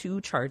of the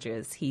 2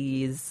 charges,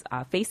 he's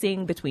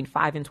facing between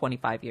 5 and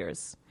 25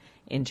 years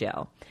in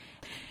jail.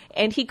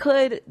 And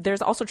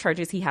there's also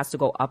charges he has to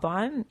go up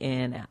on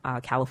in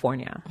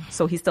California.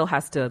 So he still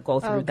has to go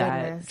through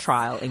that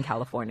trial in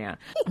California.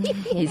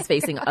 He's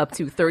facing up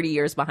to 30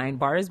 years behind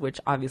bars, which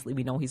obviously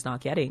we know he's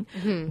not getting.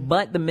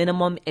 But the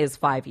minimum is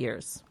 5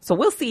 years. So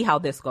we'll see how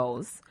this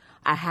goes.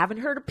 I haven't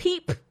heard a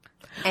peep.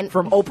 And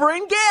from Oprah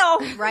and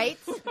Gail. Right?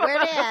 Where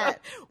they at?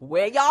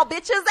 Where y'all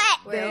bitches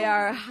at? They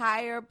are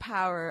higher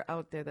power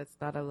out there that's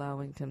not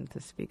allowing him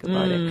to speak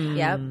about it.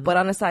 Yep. But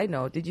on a side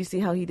note, did you see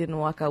how he didn't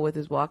walk out with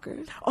his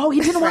walkers? Oh,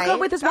 he didn't walk out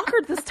with his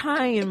walker this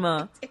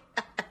time.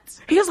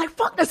 He was like,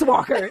 fuck this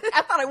walker.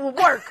 I thought it would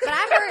work. But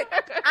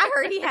I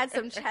heard he had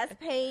some chest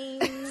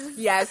pains.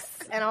 Yes.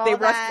 And all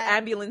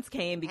ambulance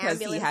came because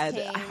he had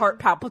heart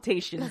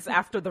palpitations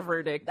after the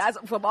verdict. That's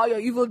from all your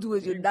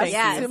evildoers.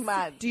 Yes.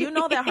 Do you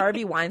know that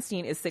Harvey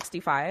Weinstein is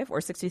 65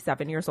 or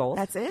 67 years old?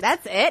 That's it?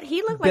 That's it?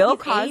 He looked Bill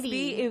like he's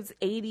Cosby 80. is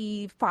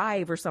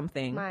 85 or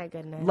something. My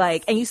goodness.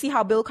 Like, and you see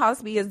how Bill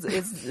Cosby is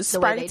the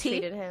way they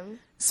treated him.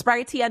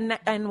 Sprightly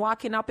and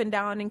walking up and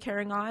down and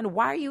carrying on.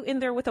 Why are you in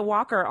there with a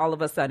walker all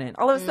of a sudden?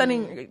 All of a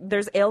sudden,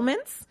 there's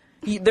ailments.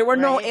 There were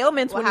no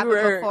ailments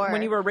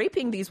when you were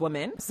raping these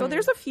women. So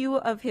there's a few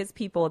of his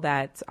people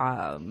that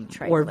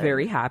were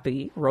very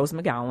happy. Rose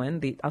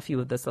McGowan, a few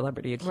of the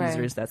celebrity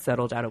accusers that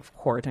settled out of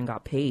court and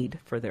got paid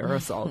for their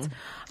assault,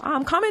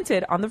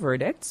 commented on the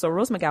verdict. So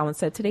Rose McGowan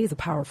said, "Today is a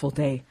powerful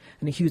day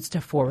and a huge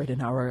step forward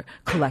in our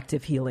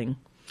collective healing."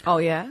 Oh,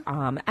 yeah?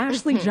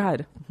 Ashley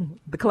Judd,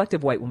 the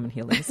collective white woman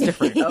healing. It's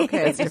different.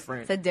 Okay. It's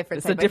different.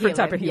 It's a different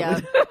type of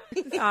healing.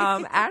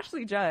 Yeah.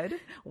 Ashley Judd,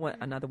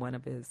 another one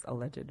of his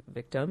alleged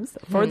victims,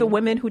 for the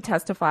women who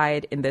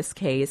testified in this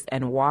case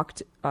and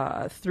walked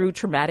through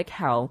traumatic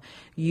hell,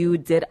 you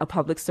did a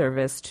public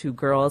service to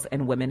girls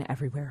and women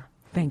everywhere.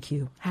 Thank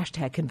you.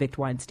 # convict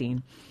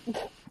Weinstein.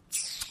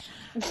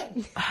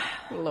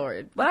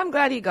 Lord. But I'm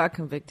glad he got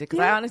convicted because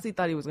I honestly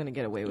thought he was going to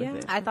get away with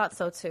it. I thought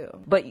so too.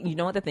 But you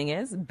know what the thing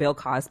is? Bill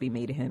Cosby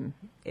made him.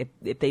 If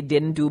they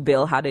didn't do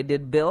Bill how they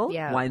did Bill,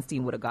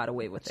 Weinstein would have got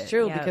away with it. It's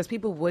true because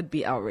people would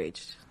be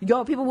outraged.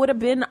 People would have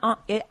been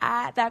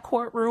at that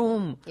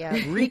courtroom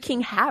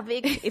wreaking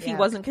havoc if he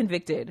wasn't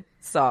convicted.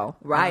 So,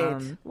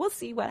 we'll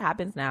see what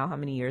happens now, how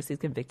many years he's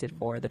convicted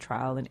for, the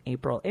trial in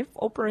April. If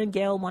Oprah and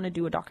Gail want to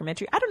do a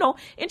documentary, I don't know,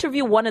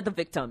 interview one of the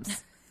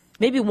victims.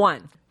 Maybe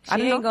one. I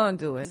ain't gonna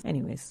do it.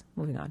 Anyways,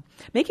 moving on.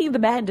 Making the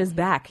Band is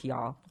back,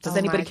 y'all. Does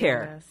anybody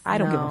care? Goodness. I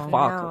don't give a fuck.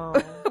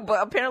 No.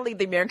 But apparently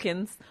the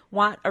Americans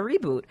want a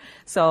reboot.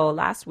 So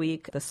last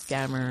week, the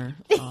scammer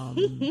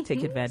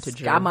take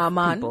advantage of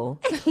people.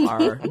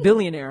 Our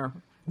billionaire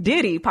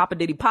Diddy, Papa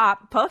Diddy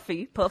Pop, Puff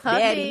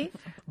Daddy,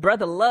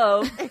 Brother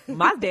Love,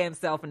 my damn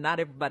self and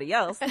not everybody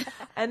else,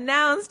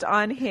 announced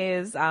on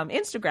his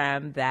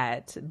Instagram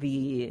that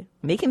the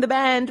Making the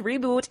Band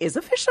reboot is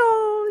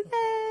official.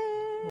 Yay!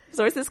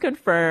 Sources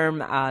confirm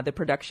the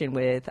production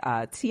with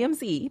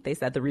TMZ. They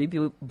said the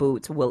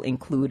reboot will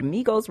include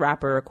Migos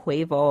rapper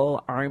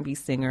Quavo, R&B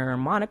singer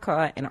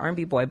Monica, and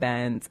R&B boy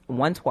band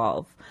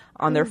 112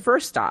 on their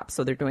first stop.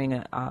 So they're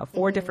doing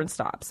 4 different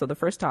stops. So the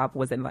first stop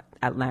was in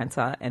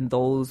Atlanta, and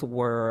those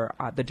were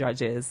the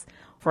judges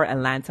for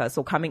Atlanta.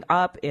 So coming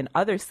up in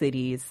other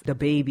cities, the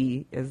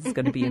baby is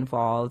going to be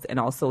involved, and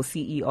also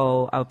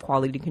CEO of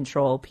Quality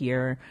Control,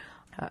 Pierre.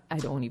 I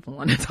don't even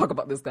want to talk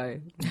about this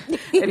guy.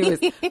 Anyways,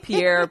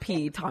 Pierre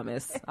P.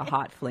 Thomas, a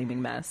hot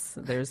flaming mess.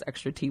 There's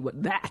extra tea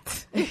with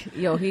that.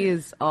 Yo, he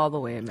is all the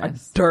way a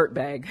mess. A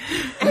dirtbag.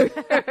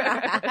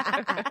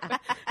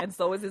 And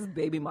so is his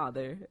baby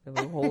mother.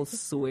 The whole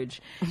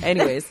sewage.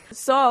 Anyways,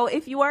 so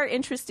if you are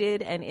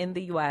interested and in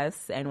the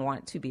U.S. and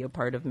want to be a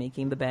part of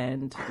Making the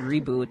Band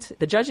reboot,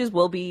 the judges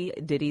will be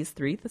Diddy's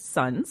 3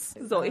 sons.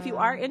 So if you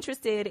are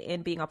interested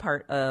in being a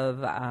part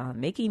of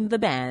Making the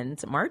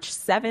Band, March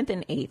 7th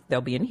and 8th,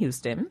 they'll be in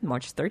Houston.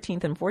 March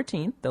 13th and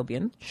 14th, they'll be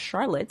in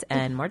Charlotte.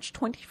 And March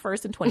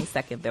 21st and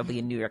 22nd, they'll be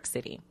in New York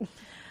City.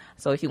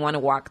 So if you want to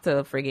walk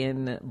to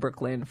friggin'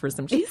 Brooklyn for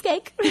some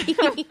cheesecake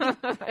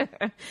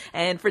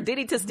and for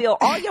Diddy to steal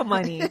all your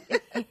money,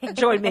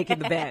 join Making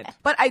the Band.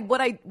 But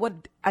what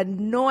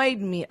annoyed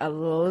me a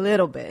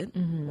little bit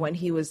when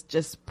he was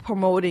just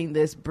promoting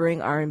this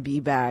bring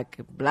R&B back,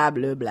 blah,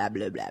 blah, blah,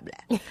 blah, blah,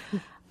 blah.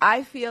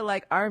 I feel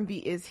like R&B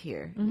is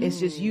here. It's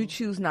just you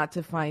choose not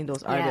to find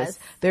those artists.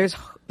 There's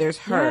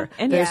her.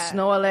 And there's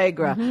Snow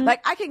Allegra.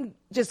 Like I can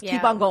just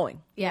keep on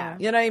going. Yeah.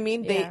 You know what I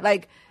mean?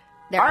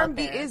 They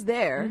R&B there. is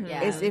there.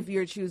 Yeah. It's if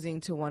you're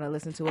choosing to want to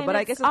listen to it. And But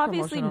I it's guess it's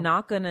obviously promotional.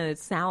 not gonna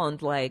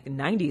sound like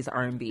 90s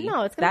R&B.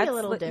 No, it's gonna be a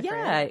little different.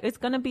 Yeah, it's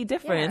gonna be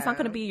different. It's not Yeah.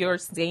 gonna be your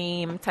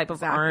same type of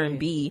Exactly.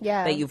 R&B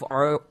Yeah. that you've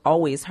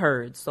always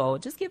heard. So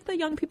just give the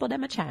young people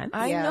them a chance.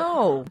 I Yeah.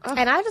 know.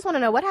 And I just want to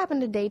know what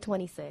happened to Day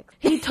 26.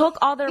 He took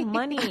all their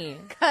money.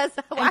 Because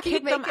why are you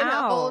kicked them making a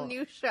whole out.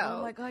 new show?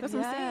 Oh my God, That's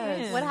what I'm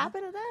saying. yes. What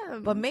happened to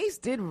them? But Mace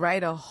did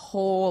write a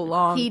whole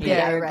long he did.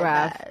 I read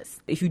paragraph. that.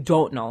 If you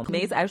don't know,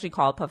 Mace actually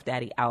called Puff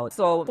Daddy out.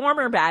 So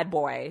former Bad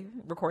Boy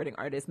recording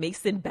artist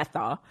Mason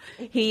Betha,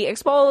 he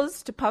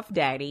exposed Puff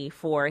Daddy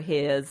for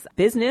his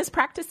business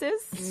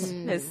practices,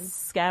 his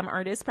scam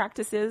artist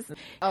practices.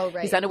 Oh,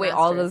 right. He sent away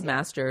all Masters, those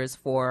masters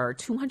for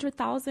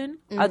 $200,000,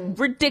 a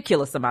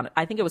ridiculous amount.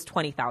 I think it was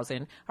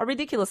 $20,000, a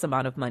ridiculous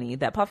amount of money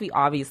that Puffy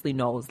obviously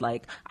knows.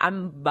 Like,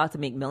 I'm about to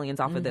make millions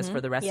off of this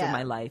for the rest of Yeah.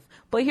 my life.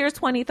 But here's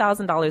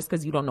 $20,000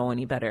 because you don't know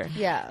any better.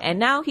 Yeah. And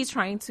now he's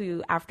trying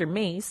to, after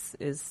Mace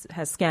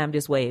has scammed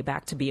his way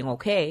back to being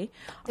okay,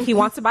 he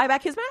wants to buy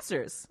back his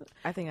masters.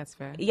 I think that's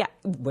fair. Yeah,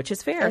 which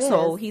is fair. It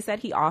So is. he said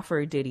he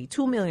offered Diddy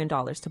 $2 million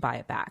to buy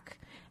it back.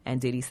 And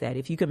Diddy said,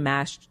 if you can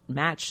match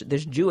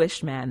this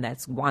Jewish man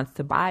that wants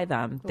to buy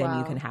them, then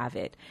you Wow. can have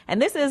it.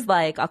 And this is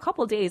like a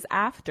couple days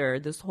after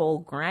this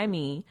whole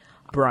Grammy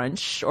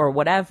brunch or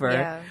whatever,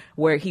 Yeah.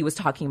 where he was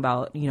talking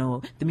about,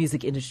 the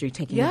music industry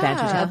taking Yeah.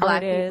 advantage of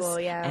Black artists people,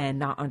 yeah. and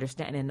not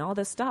understanding and all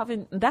this stuff.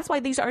 And that's why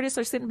these artists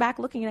are sitting back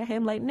looking at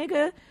him like,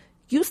 nigga,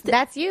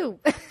 That's you.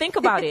 think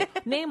about it.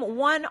 Name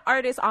one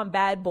artist on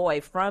Bad Boy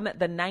from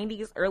the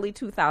 90s, early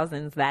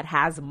 2000s that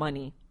has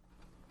money.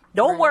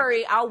 Don't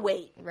worry, I'll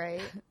wait.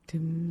 Right?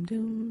 Dum,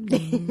 dum,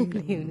 dum,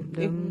 dum,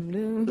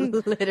 dum,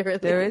 dum. Literally.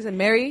 There is a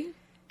Mary.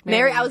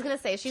 Mary, I was going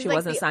to say, she's She like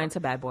wasn't the- signed to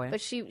Bad Boy.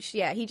 But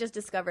yeah, he just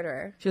discovered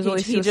her. She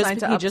was signed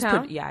to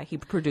Uptown. He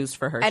produced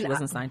for her. She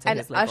wasn't signed to and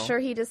his label. Usher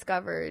he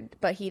discovered,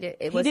 but he did.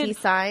 Was did- he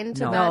signed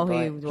to No. Bad No, Boy?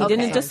 he He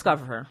didn't Okay.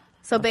 discover her.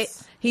 So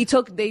He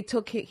took him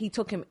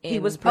in. He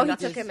was Oh, he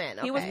production. took him in.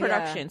 He was Okay.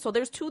 production. So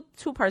there's two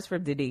parts for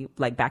Diddy,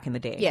 like back in the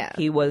day. Yeah.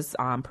 He was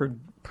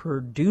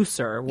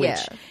producer, which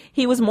Yeah.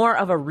 he was more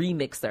of a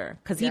remixer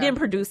because he Yeah. didn't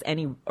produce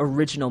any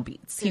original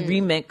beats. He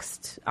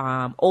remixed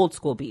old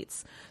school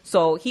beats.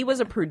 So he was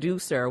a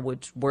producer,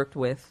 which worked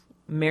with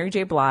Mary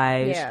J.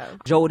 Blige, Yeah.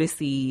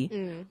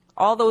 Jodeci,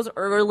 all those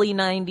early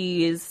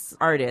 90s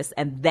artists,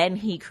 and then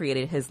he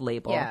created his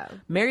label. Yeah.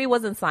 Mary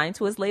wasn't signed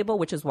to his label,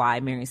 which is why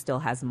Mary still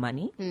has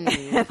money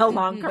and a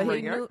long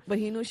career. But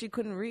he knew she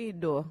couldn't read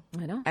though.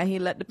 I know. And he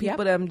let the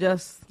people them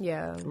just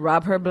Yeah.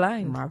 rob her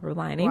blind. Rob her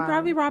blind. And he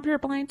probably robbed her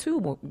blind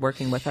too,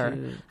 working with her.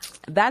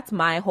 That's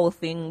my whole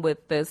thing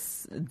with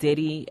this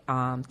Diddy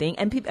thing.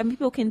 And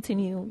people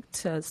continue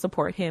to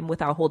support him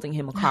without holding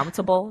him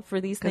accountable for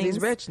these things. Because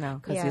he's rich now.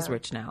 Because Yeah. he's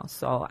rich now.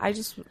 So I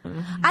just...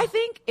 I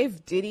think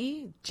if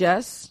Diddy just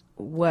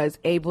was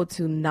able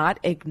to not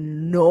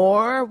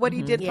ignore what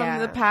he did Yeah.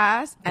 from the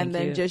past and Thank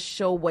then you. just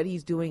show what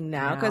he's doing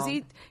now, because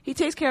Now. he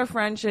takes care of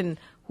French and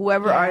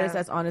whoever Yeah. artist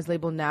that's on his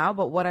label now.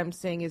 But what I'm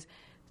saying is,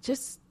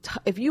 just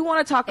if you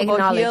want to talk about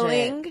Acknowledge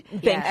healing,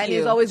 it. Thank and you.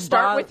 he's always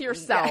Start with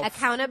yourself.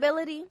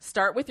 Accountability.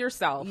 Start with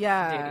yourself.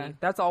 Yeah. Diddy.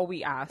 That's all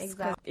we ask.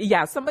 Exactly.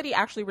 Yeah, somebody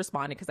actually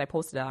responded because I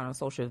posted it on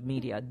social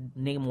media.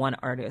 Name one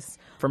artist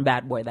from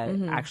Bad Boy that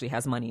actually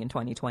has money in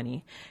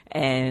 2020.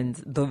 And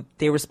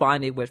they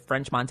responded with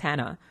French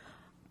Montana.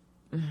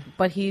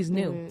 But he's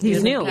new.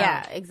 He's new.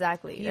 Yeah,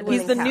 exactly. It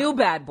He's doesn't the count. new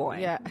bad boy.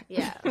 Yeah.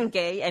 Yeah.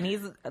 Okay. And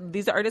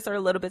these artists are a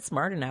little bit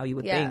smarter now, you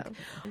would Yeah. think.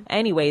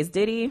 Anyways,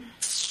 Diddy,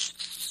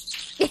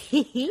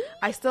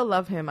 I still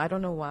love him. I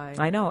don't know why.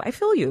 I know. I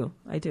feel you.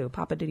 I do.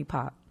 Papa Diddy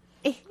Pop.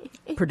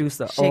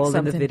 Producer, Shake all in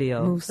something, the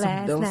video. move some,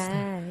 Last don't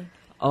night.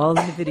 All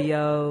in the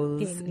videos.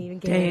 Didn't even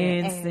get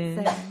an Dancing.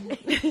 answer.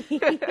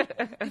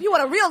 If you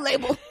want a real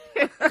label,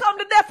 Come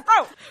to death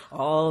row.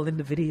 All in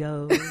the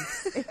videos.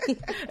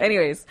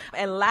 Anyways,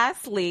 and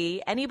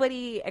lastly,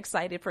 anybody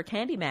excited for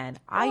Candyman?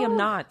 I am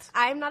not.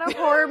 I'm not a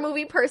horror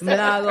movie person. I'm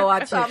not gonna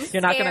watch so I'm it.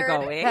 You're not gonna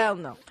scared. go, eh? hell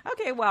no.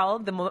 Okay, well,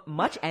 the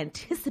much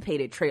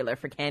anticipated trailer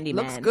for Candyman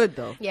Looks good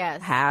though.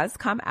 Yes. has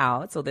come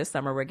out. So this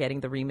summer we're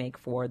getting the remake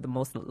for the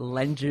most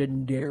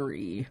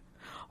legendary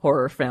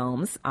horror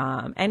films,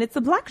 and it's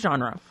a black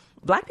genre.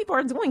 Black people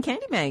are doing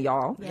Candyman,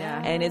 y'all.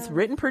 Yeah. And it's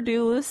written,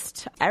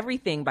 produced,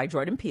 everything by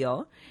Jordan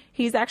Peele.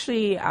 He's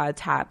actually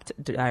tapped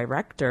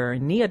director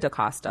Nia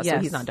DaCosta, so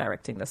Yes. he's not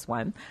directing this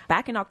one.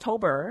 Back in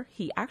October,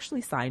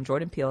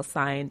 Jordan Peele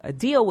signed a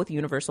deal with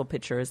Universal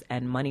Pictures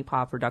and Money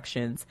Paw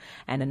Productions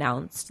and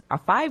announced a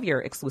 5-year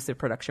exclusive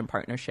production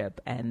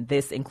partnership. And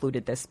this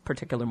included this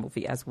particular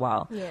movie as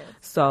well. Yes.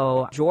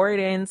 So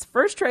Jordan's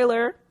first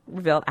trailer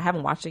revealed. I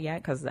haven't watched it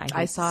yet because I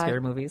hate saw it.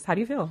 scary movies. How do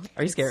you feel?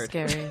 Are you scared?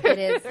 Scary. It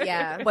is,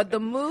 yeah. But the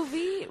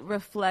movie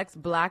reflects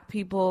black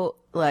people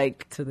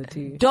like To the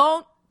T.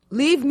 don't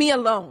leave me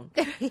alone.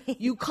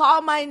 You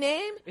call my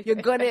name, you're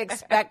gonna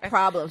expect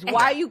problems.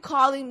 Why are you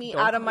calling me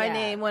out of my Yeah.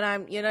 name when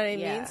I'm, you know what I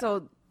Yeah. mean?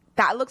 So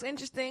that looks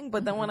interesting.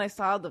 But then when I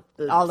saw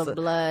all the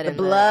blood,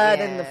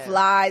 and the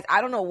flies,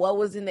 I don't know what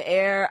was in the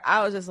air.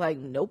 I was just like,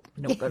 nope,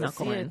 not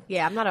going.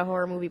 Yeah, I'm not a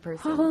horror movie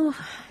person.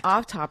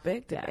 Off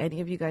topic. Did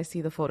any of you guys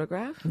see the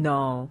photograph?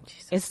 No.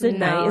 It's the night.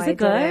 No, Is it I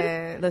good?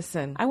 didn't.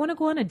 Listen, I want to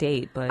go on a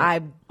date, but I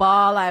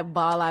bawl.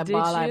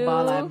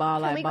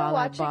 Can we go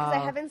watch it? Because I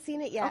haven't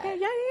seen it yet. Okay,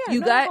 yeah. You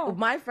No, got. no.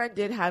 My friend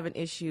did have an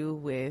issue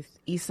with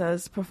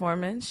Issa's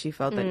performance. She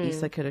felt that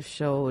Issa could have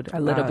showed A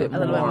little bit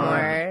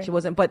more. She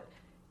wasn't, but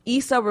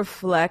Issa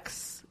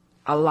reflects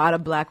a lot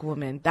of black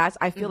women.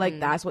 I feel like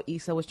that's what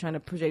Issa was trying to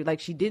project. Like,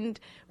 she didn't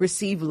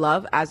receive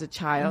love as a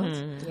child.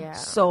 Yeah.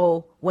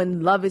 So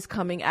when love is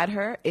coming at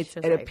her, it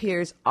like-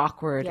 appears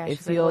awkward. Yeah, It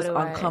she's like, feels what do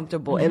I-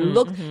 uncomfortable. It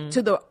looks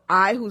to the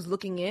eye who's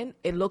looking in,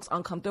 it looks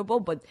uncomfortable,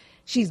 but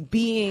she's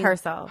being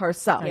Herself.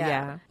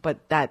 Yeah. But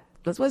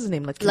what's his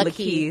name?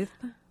 Lakeith.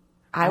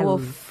 I will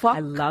fuck I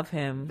love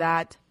him.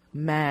 that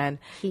man.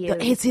 He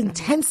is. His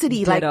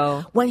intensity, Ditto.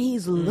 like when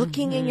he's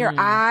looking in your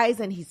eyes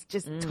and he's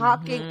just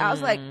talking. I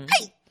was like,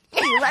 hey,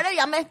 you ready?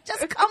 I'm gonna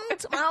just come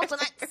to my house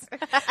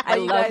tonight. I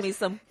love me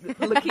some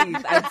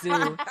Lakeith. I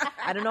do.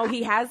 I don't know.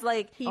 He has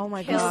like Oh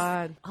my kills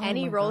god.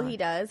 Any role he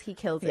does, he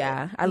kills it.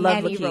 Yeah, I love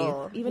Any Lakeith.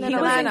 role. Even he in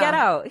was in Atlanta. Get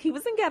Out. He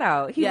was in Get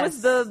Out. He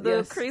Yes, was the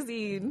yes.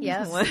 crazy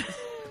Yes. one.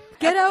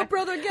 Get out,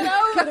 brother, get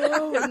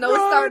out. His nose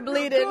started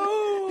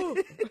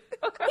bleeding.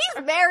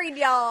 He's married,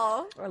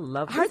 y'all. I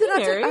love Are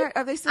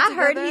him. they still I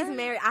heard together? he's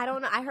married. I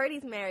don't know. I heard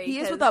he's married. He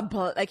is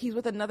 'cause- he's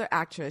with another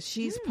actress.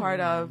 She's part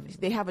of.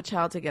 They have a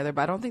child together,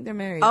 but I don't think they're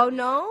married. Oh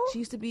no. She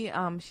used to be.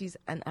 She's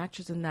an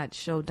actress in that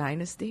show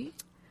Dynasty.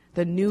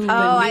 The new.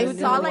 I the new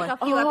saw one. like a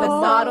few The episodes.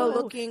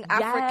 model-looking, Yes.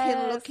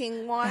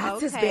 African-looking one.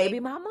 That's his Okay.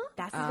 baby mama.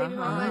 That's his baby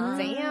mama.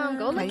 Damn,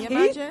 go Can you Lakeith.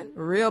 imagine?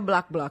 Real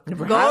black. Go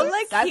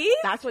That's, Lakeith.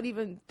 that's what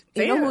even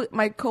you know who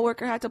my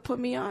coworker had to put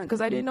me on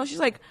because I didn't know. She's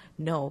like,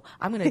 no,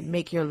 I'm gonna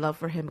make your love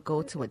for him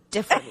go to a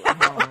different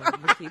level.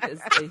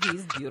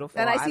 He's beautiful.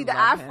 And I see the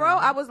love afro. him.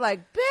 I was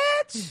like,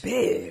 bitch.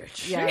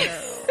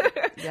 Yes.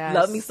 Yes.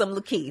 Love me some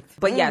Lakeith.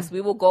 But yes,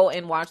 we will go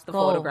and watch the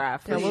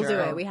photograph. Yeah, for we'll do sure.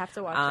 it. We have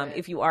to watch it.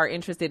 If you are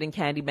interested in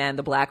Candyman,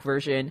 the black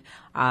version,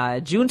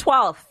 June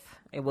 12th.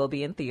 It will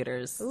be in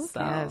theaters. So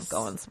yes.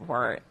 go and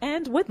support.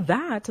 And with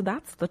that,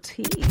 that's the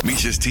tea.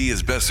 Misha's tea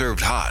is best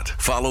served hot.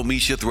 Follow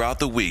Misha throughout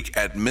the week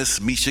at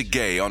Miss Misha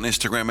Gay on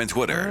Instagram and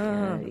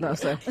Twitter. No,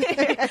 sir.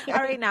 All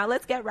right, now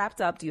let's get wrapped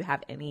up. Do you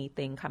have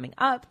anything coming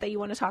up that you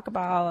want to talk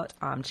about?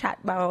 Chat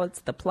about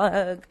the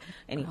plug,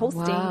 any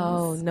hostings?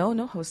 Wow. No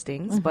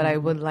hostings, but I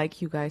would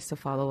like you guys to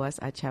follow us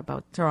at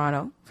Chatbout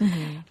Toronto.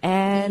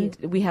 And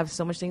we have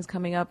so much things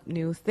coming up,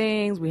 new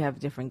things. We have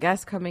different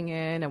guests coming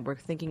in, and we're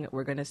thinking that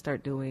we're going to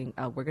start doing,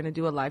 we're going to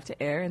do a live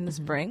to air in the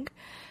spring.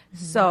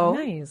 So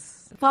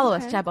Nice. follow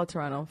us, Chatbout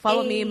Toronto.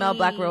 Follow me, Mel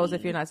Black Rose,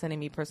 if you're not sending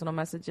me personal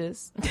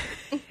messages.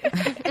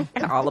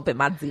 All up in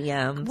my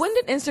DMs. When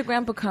did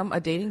Instagram become a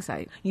dating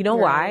site? You know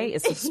why?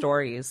 It's the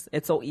stories.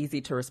 It's so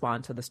easy to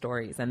respond to the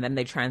stories. And then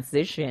they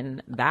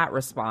transition that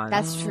response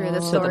That's true. The to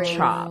the story.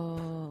 chop.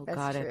 Oh, That's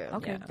got it. true.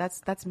 Okay, Yeah.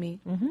 that's me.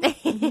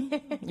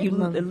 You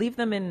leave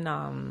them in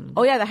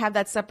Oh yeah, they have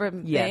that separate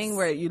Yes. thing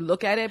where you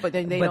look at it, but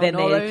then they but don't then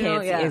know. they you know,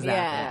 can't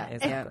yeah.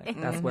 exactly.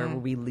 That's where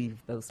we leave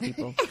those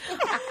people.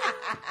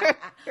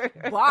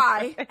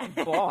 Why?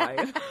 Boy.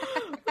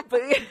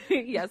 But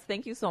yes,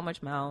 thank you so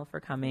much, Mel, for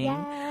coming.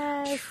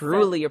 Yes.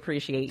 Truly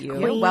appreciate you.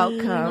 You're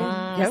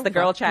welcome. It's the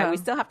girl chat. We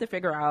still have to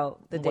figure out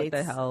The what the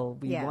dates. hell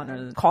we Yeah. want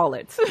to call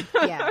it.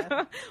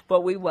 Yeah.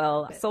 But we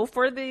will. So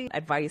for the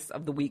advice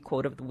of the week,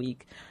 quote of the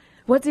week,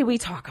 what did we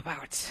talk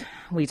about?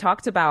 We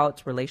talked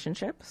about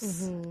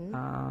relationships,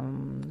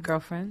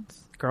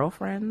 Girlfriends.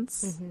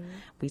 girlfriends.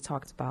 We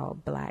talked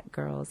about black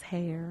girls'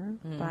 hair,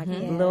 black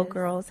little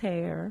girls'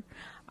 hair.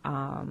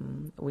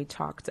 We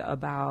talked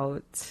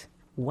about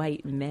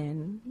white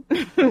men.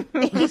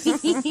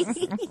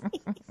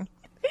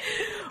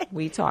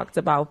 We talked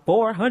about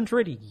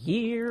 400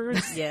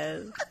 years.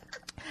 Yes.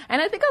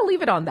 And I think I'll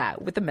leave it on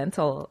that with the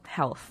mental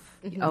health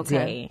Okay.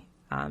 day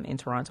in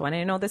Toronto. And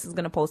I know this is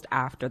going to post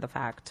after the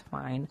fact,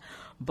 fine.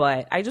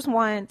 But I just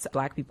want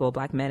black people,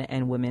 black men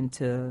and women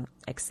to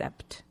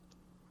accept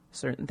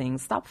certain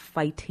things. Stop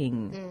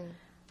fighting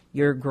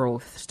your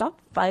growth.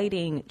 Stop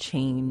fighting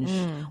change.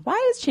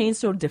 Why is change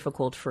so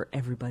difficult for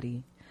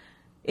everybody?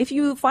 If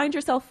you find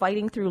yourself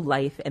fighting through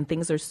life and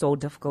things are so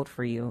difficult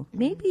for you,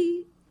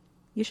 maybe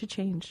you should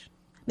change.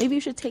 Maybe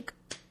you should take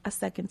a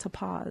second to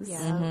pause.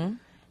 Yeah.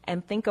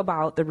 And think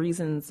about the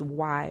reasons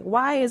why.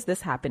 Why is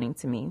this happening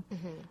to me?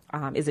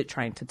 Is it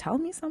trying to tell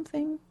me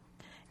something?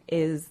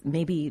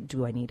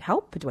 Do I need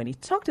help? Do I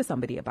need to talk to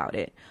somebody about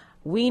it?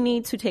 We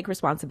need to take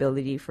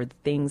responsibility for the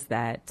things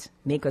that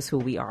make us who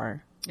we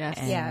are. Yes.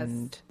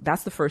 And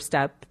that's the first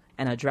step,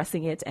 and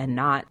addressing it and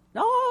not,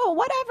 oh,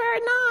 whatever,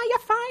 nah, you're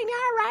fine,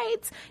 you're right,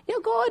 you're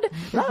good,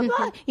 blah,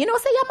 blah. You know,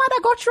 say your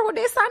mother go through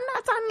this and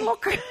that and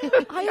look.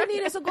 All you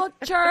need is to go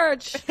to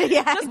church.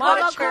 Just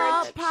Mother go to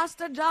call church.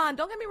 Pastor John.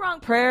 Don't get me wrong.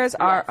 Prayers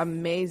are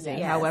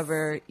amazing.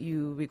 However,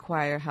 you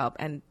require help.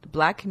 And the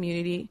black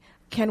community,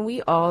 can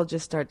we all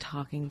just start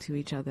talking to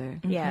each other?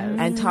 Yes.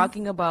 And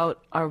talking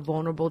about our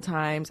vulnerable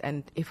times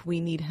and if we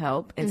need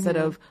help instead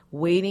of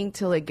waiting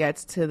till it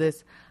gets to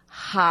this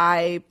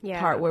high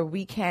part where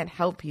we can't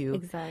help you.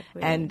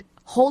 Exactly. And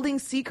holding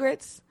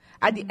secrets.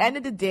 At the end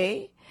of the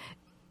day,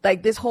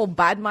 like this whole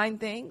bad mind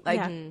thing,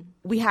 like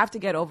we have to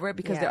get over it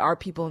because there are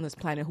people on this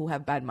planet who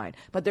have bad mind.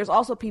 But there's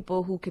also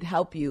people who could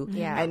help you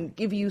and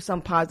give you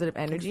some positive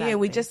energy. And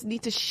we just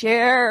need to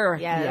share.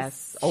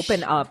 Yes.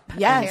 Open up.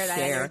 Yes.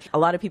 Share. A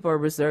lot of people are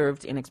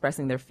reserved in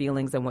expressing their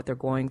feelings and what they're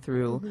going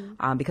through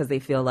because they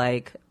feel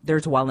like they're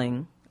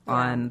dwelling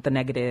on the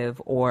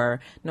negative, or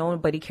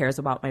nobody cares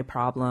about my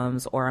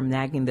problems, or I'm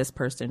nagging this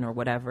person or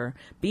whatever.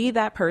 Be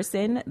that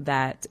person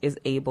that is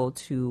able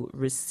to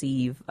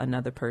receive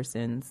another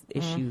person's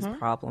issues,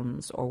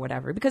 problems, or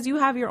whatever, because you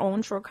have your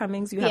own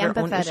shortcomings, you have your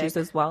own issues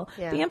as well.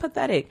 Be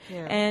empathetic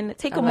and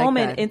take a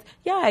moment and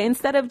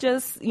instead of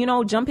just,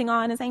 jumping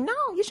on and saying, no,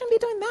 you shouldn't be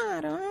doing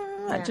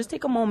that. Just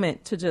take a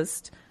moment to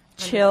just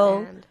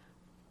chill.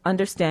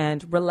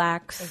 Understand,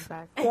 relax,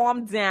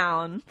 calm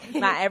down.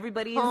 Not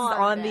everybody's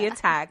on the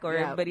attack, or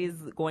everybody's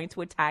going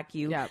to attack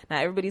you. Not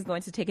everybody's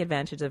going to take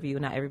advantage of you.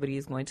 Not everybody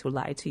is going to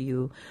lie to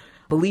you.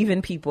 Believe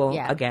in people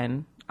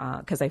again,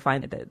 because I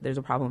find that there's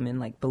a problem in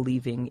like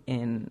believing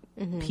in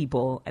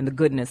people and the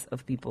goodness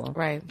of people.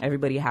 Right.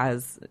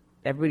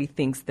 Everybody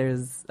thinks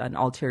there's an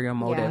ulterior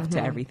motive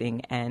to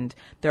everything. And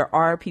there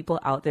are people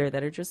out there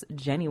that are just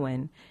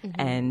genuine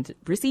and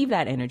receive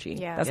that energy.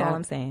 That's all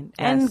I'm saying.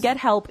 And get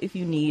help if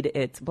you need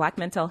it.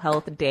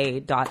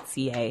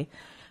 blackmentalhealthday.ca.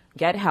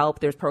 Get help.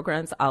 There's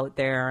programs out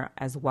there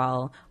as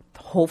well.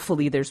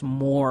 Hopefully there's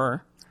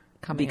more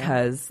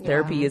because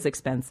therapy is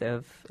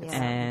expensive.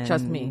 And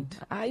trust me,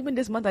 even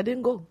this month I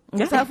didn't go.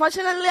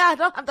 Unfortunately, I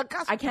don't have the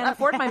cash. I can't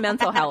afford my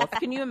mental health.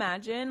 Can you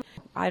imagine?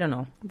 I don't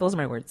know. Those are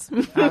my words.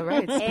 All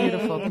right.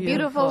 It's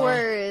beautiful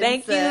words.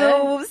 Thank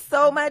you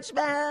so much,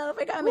 Mel,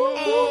 for coming.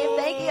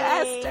 Thank you,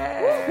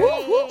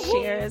 Esther.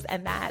 Cheers.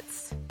 And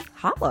that's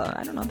holla.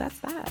 I don't know. That's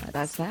that.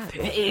 That's that.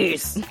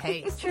 Peace.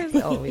 Cheers.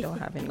 Oh, we don't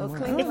have any more.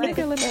 Clink, clink,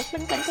 clink.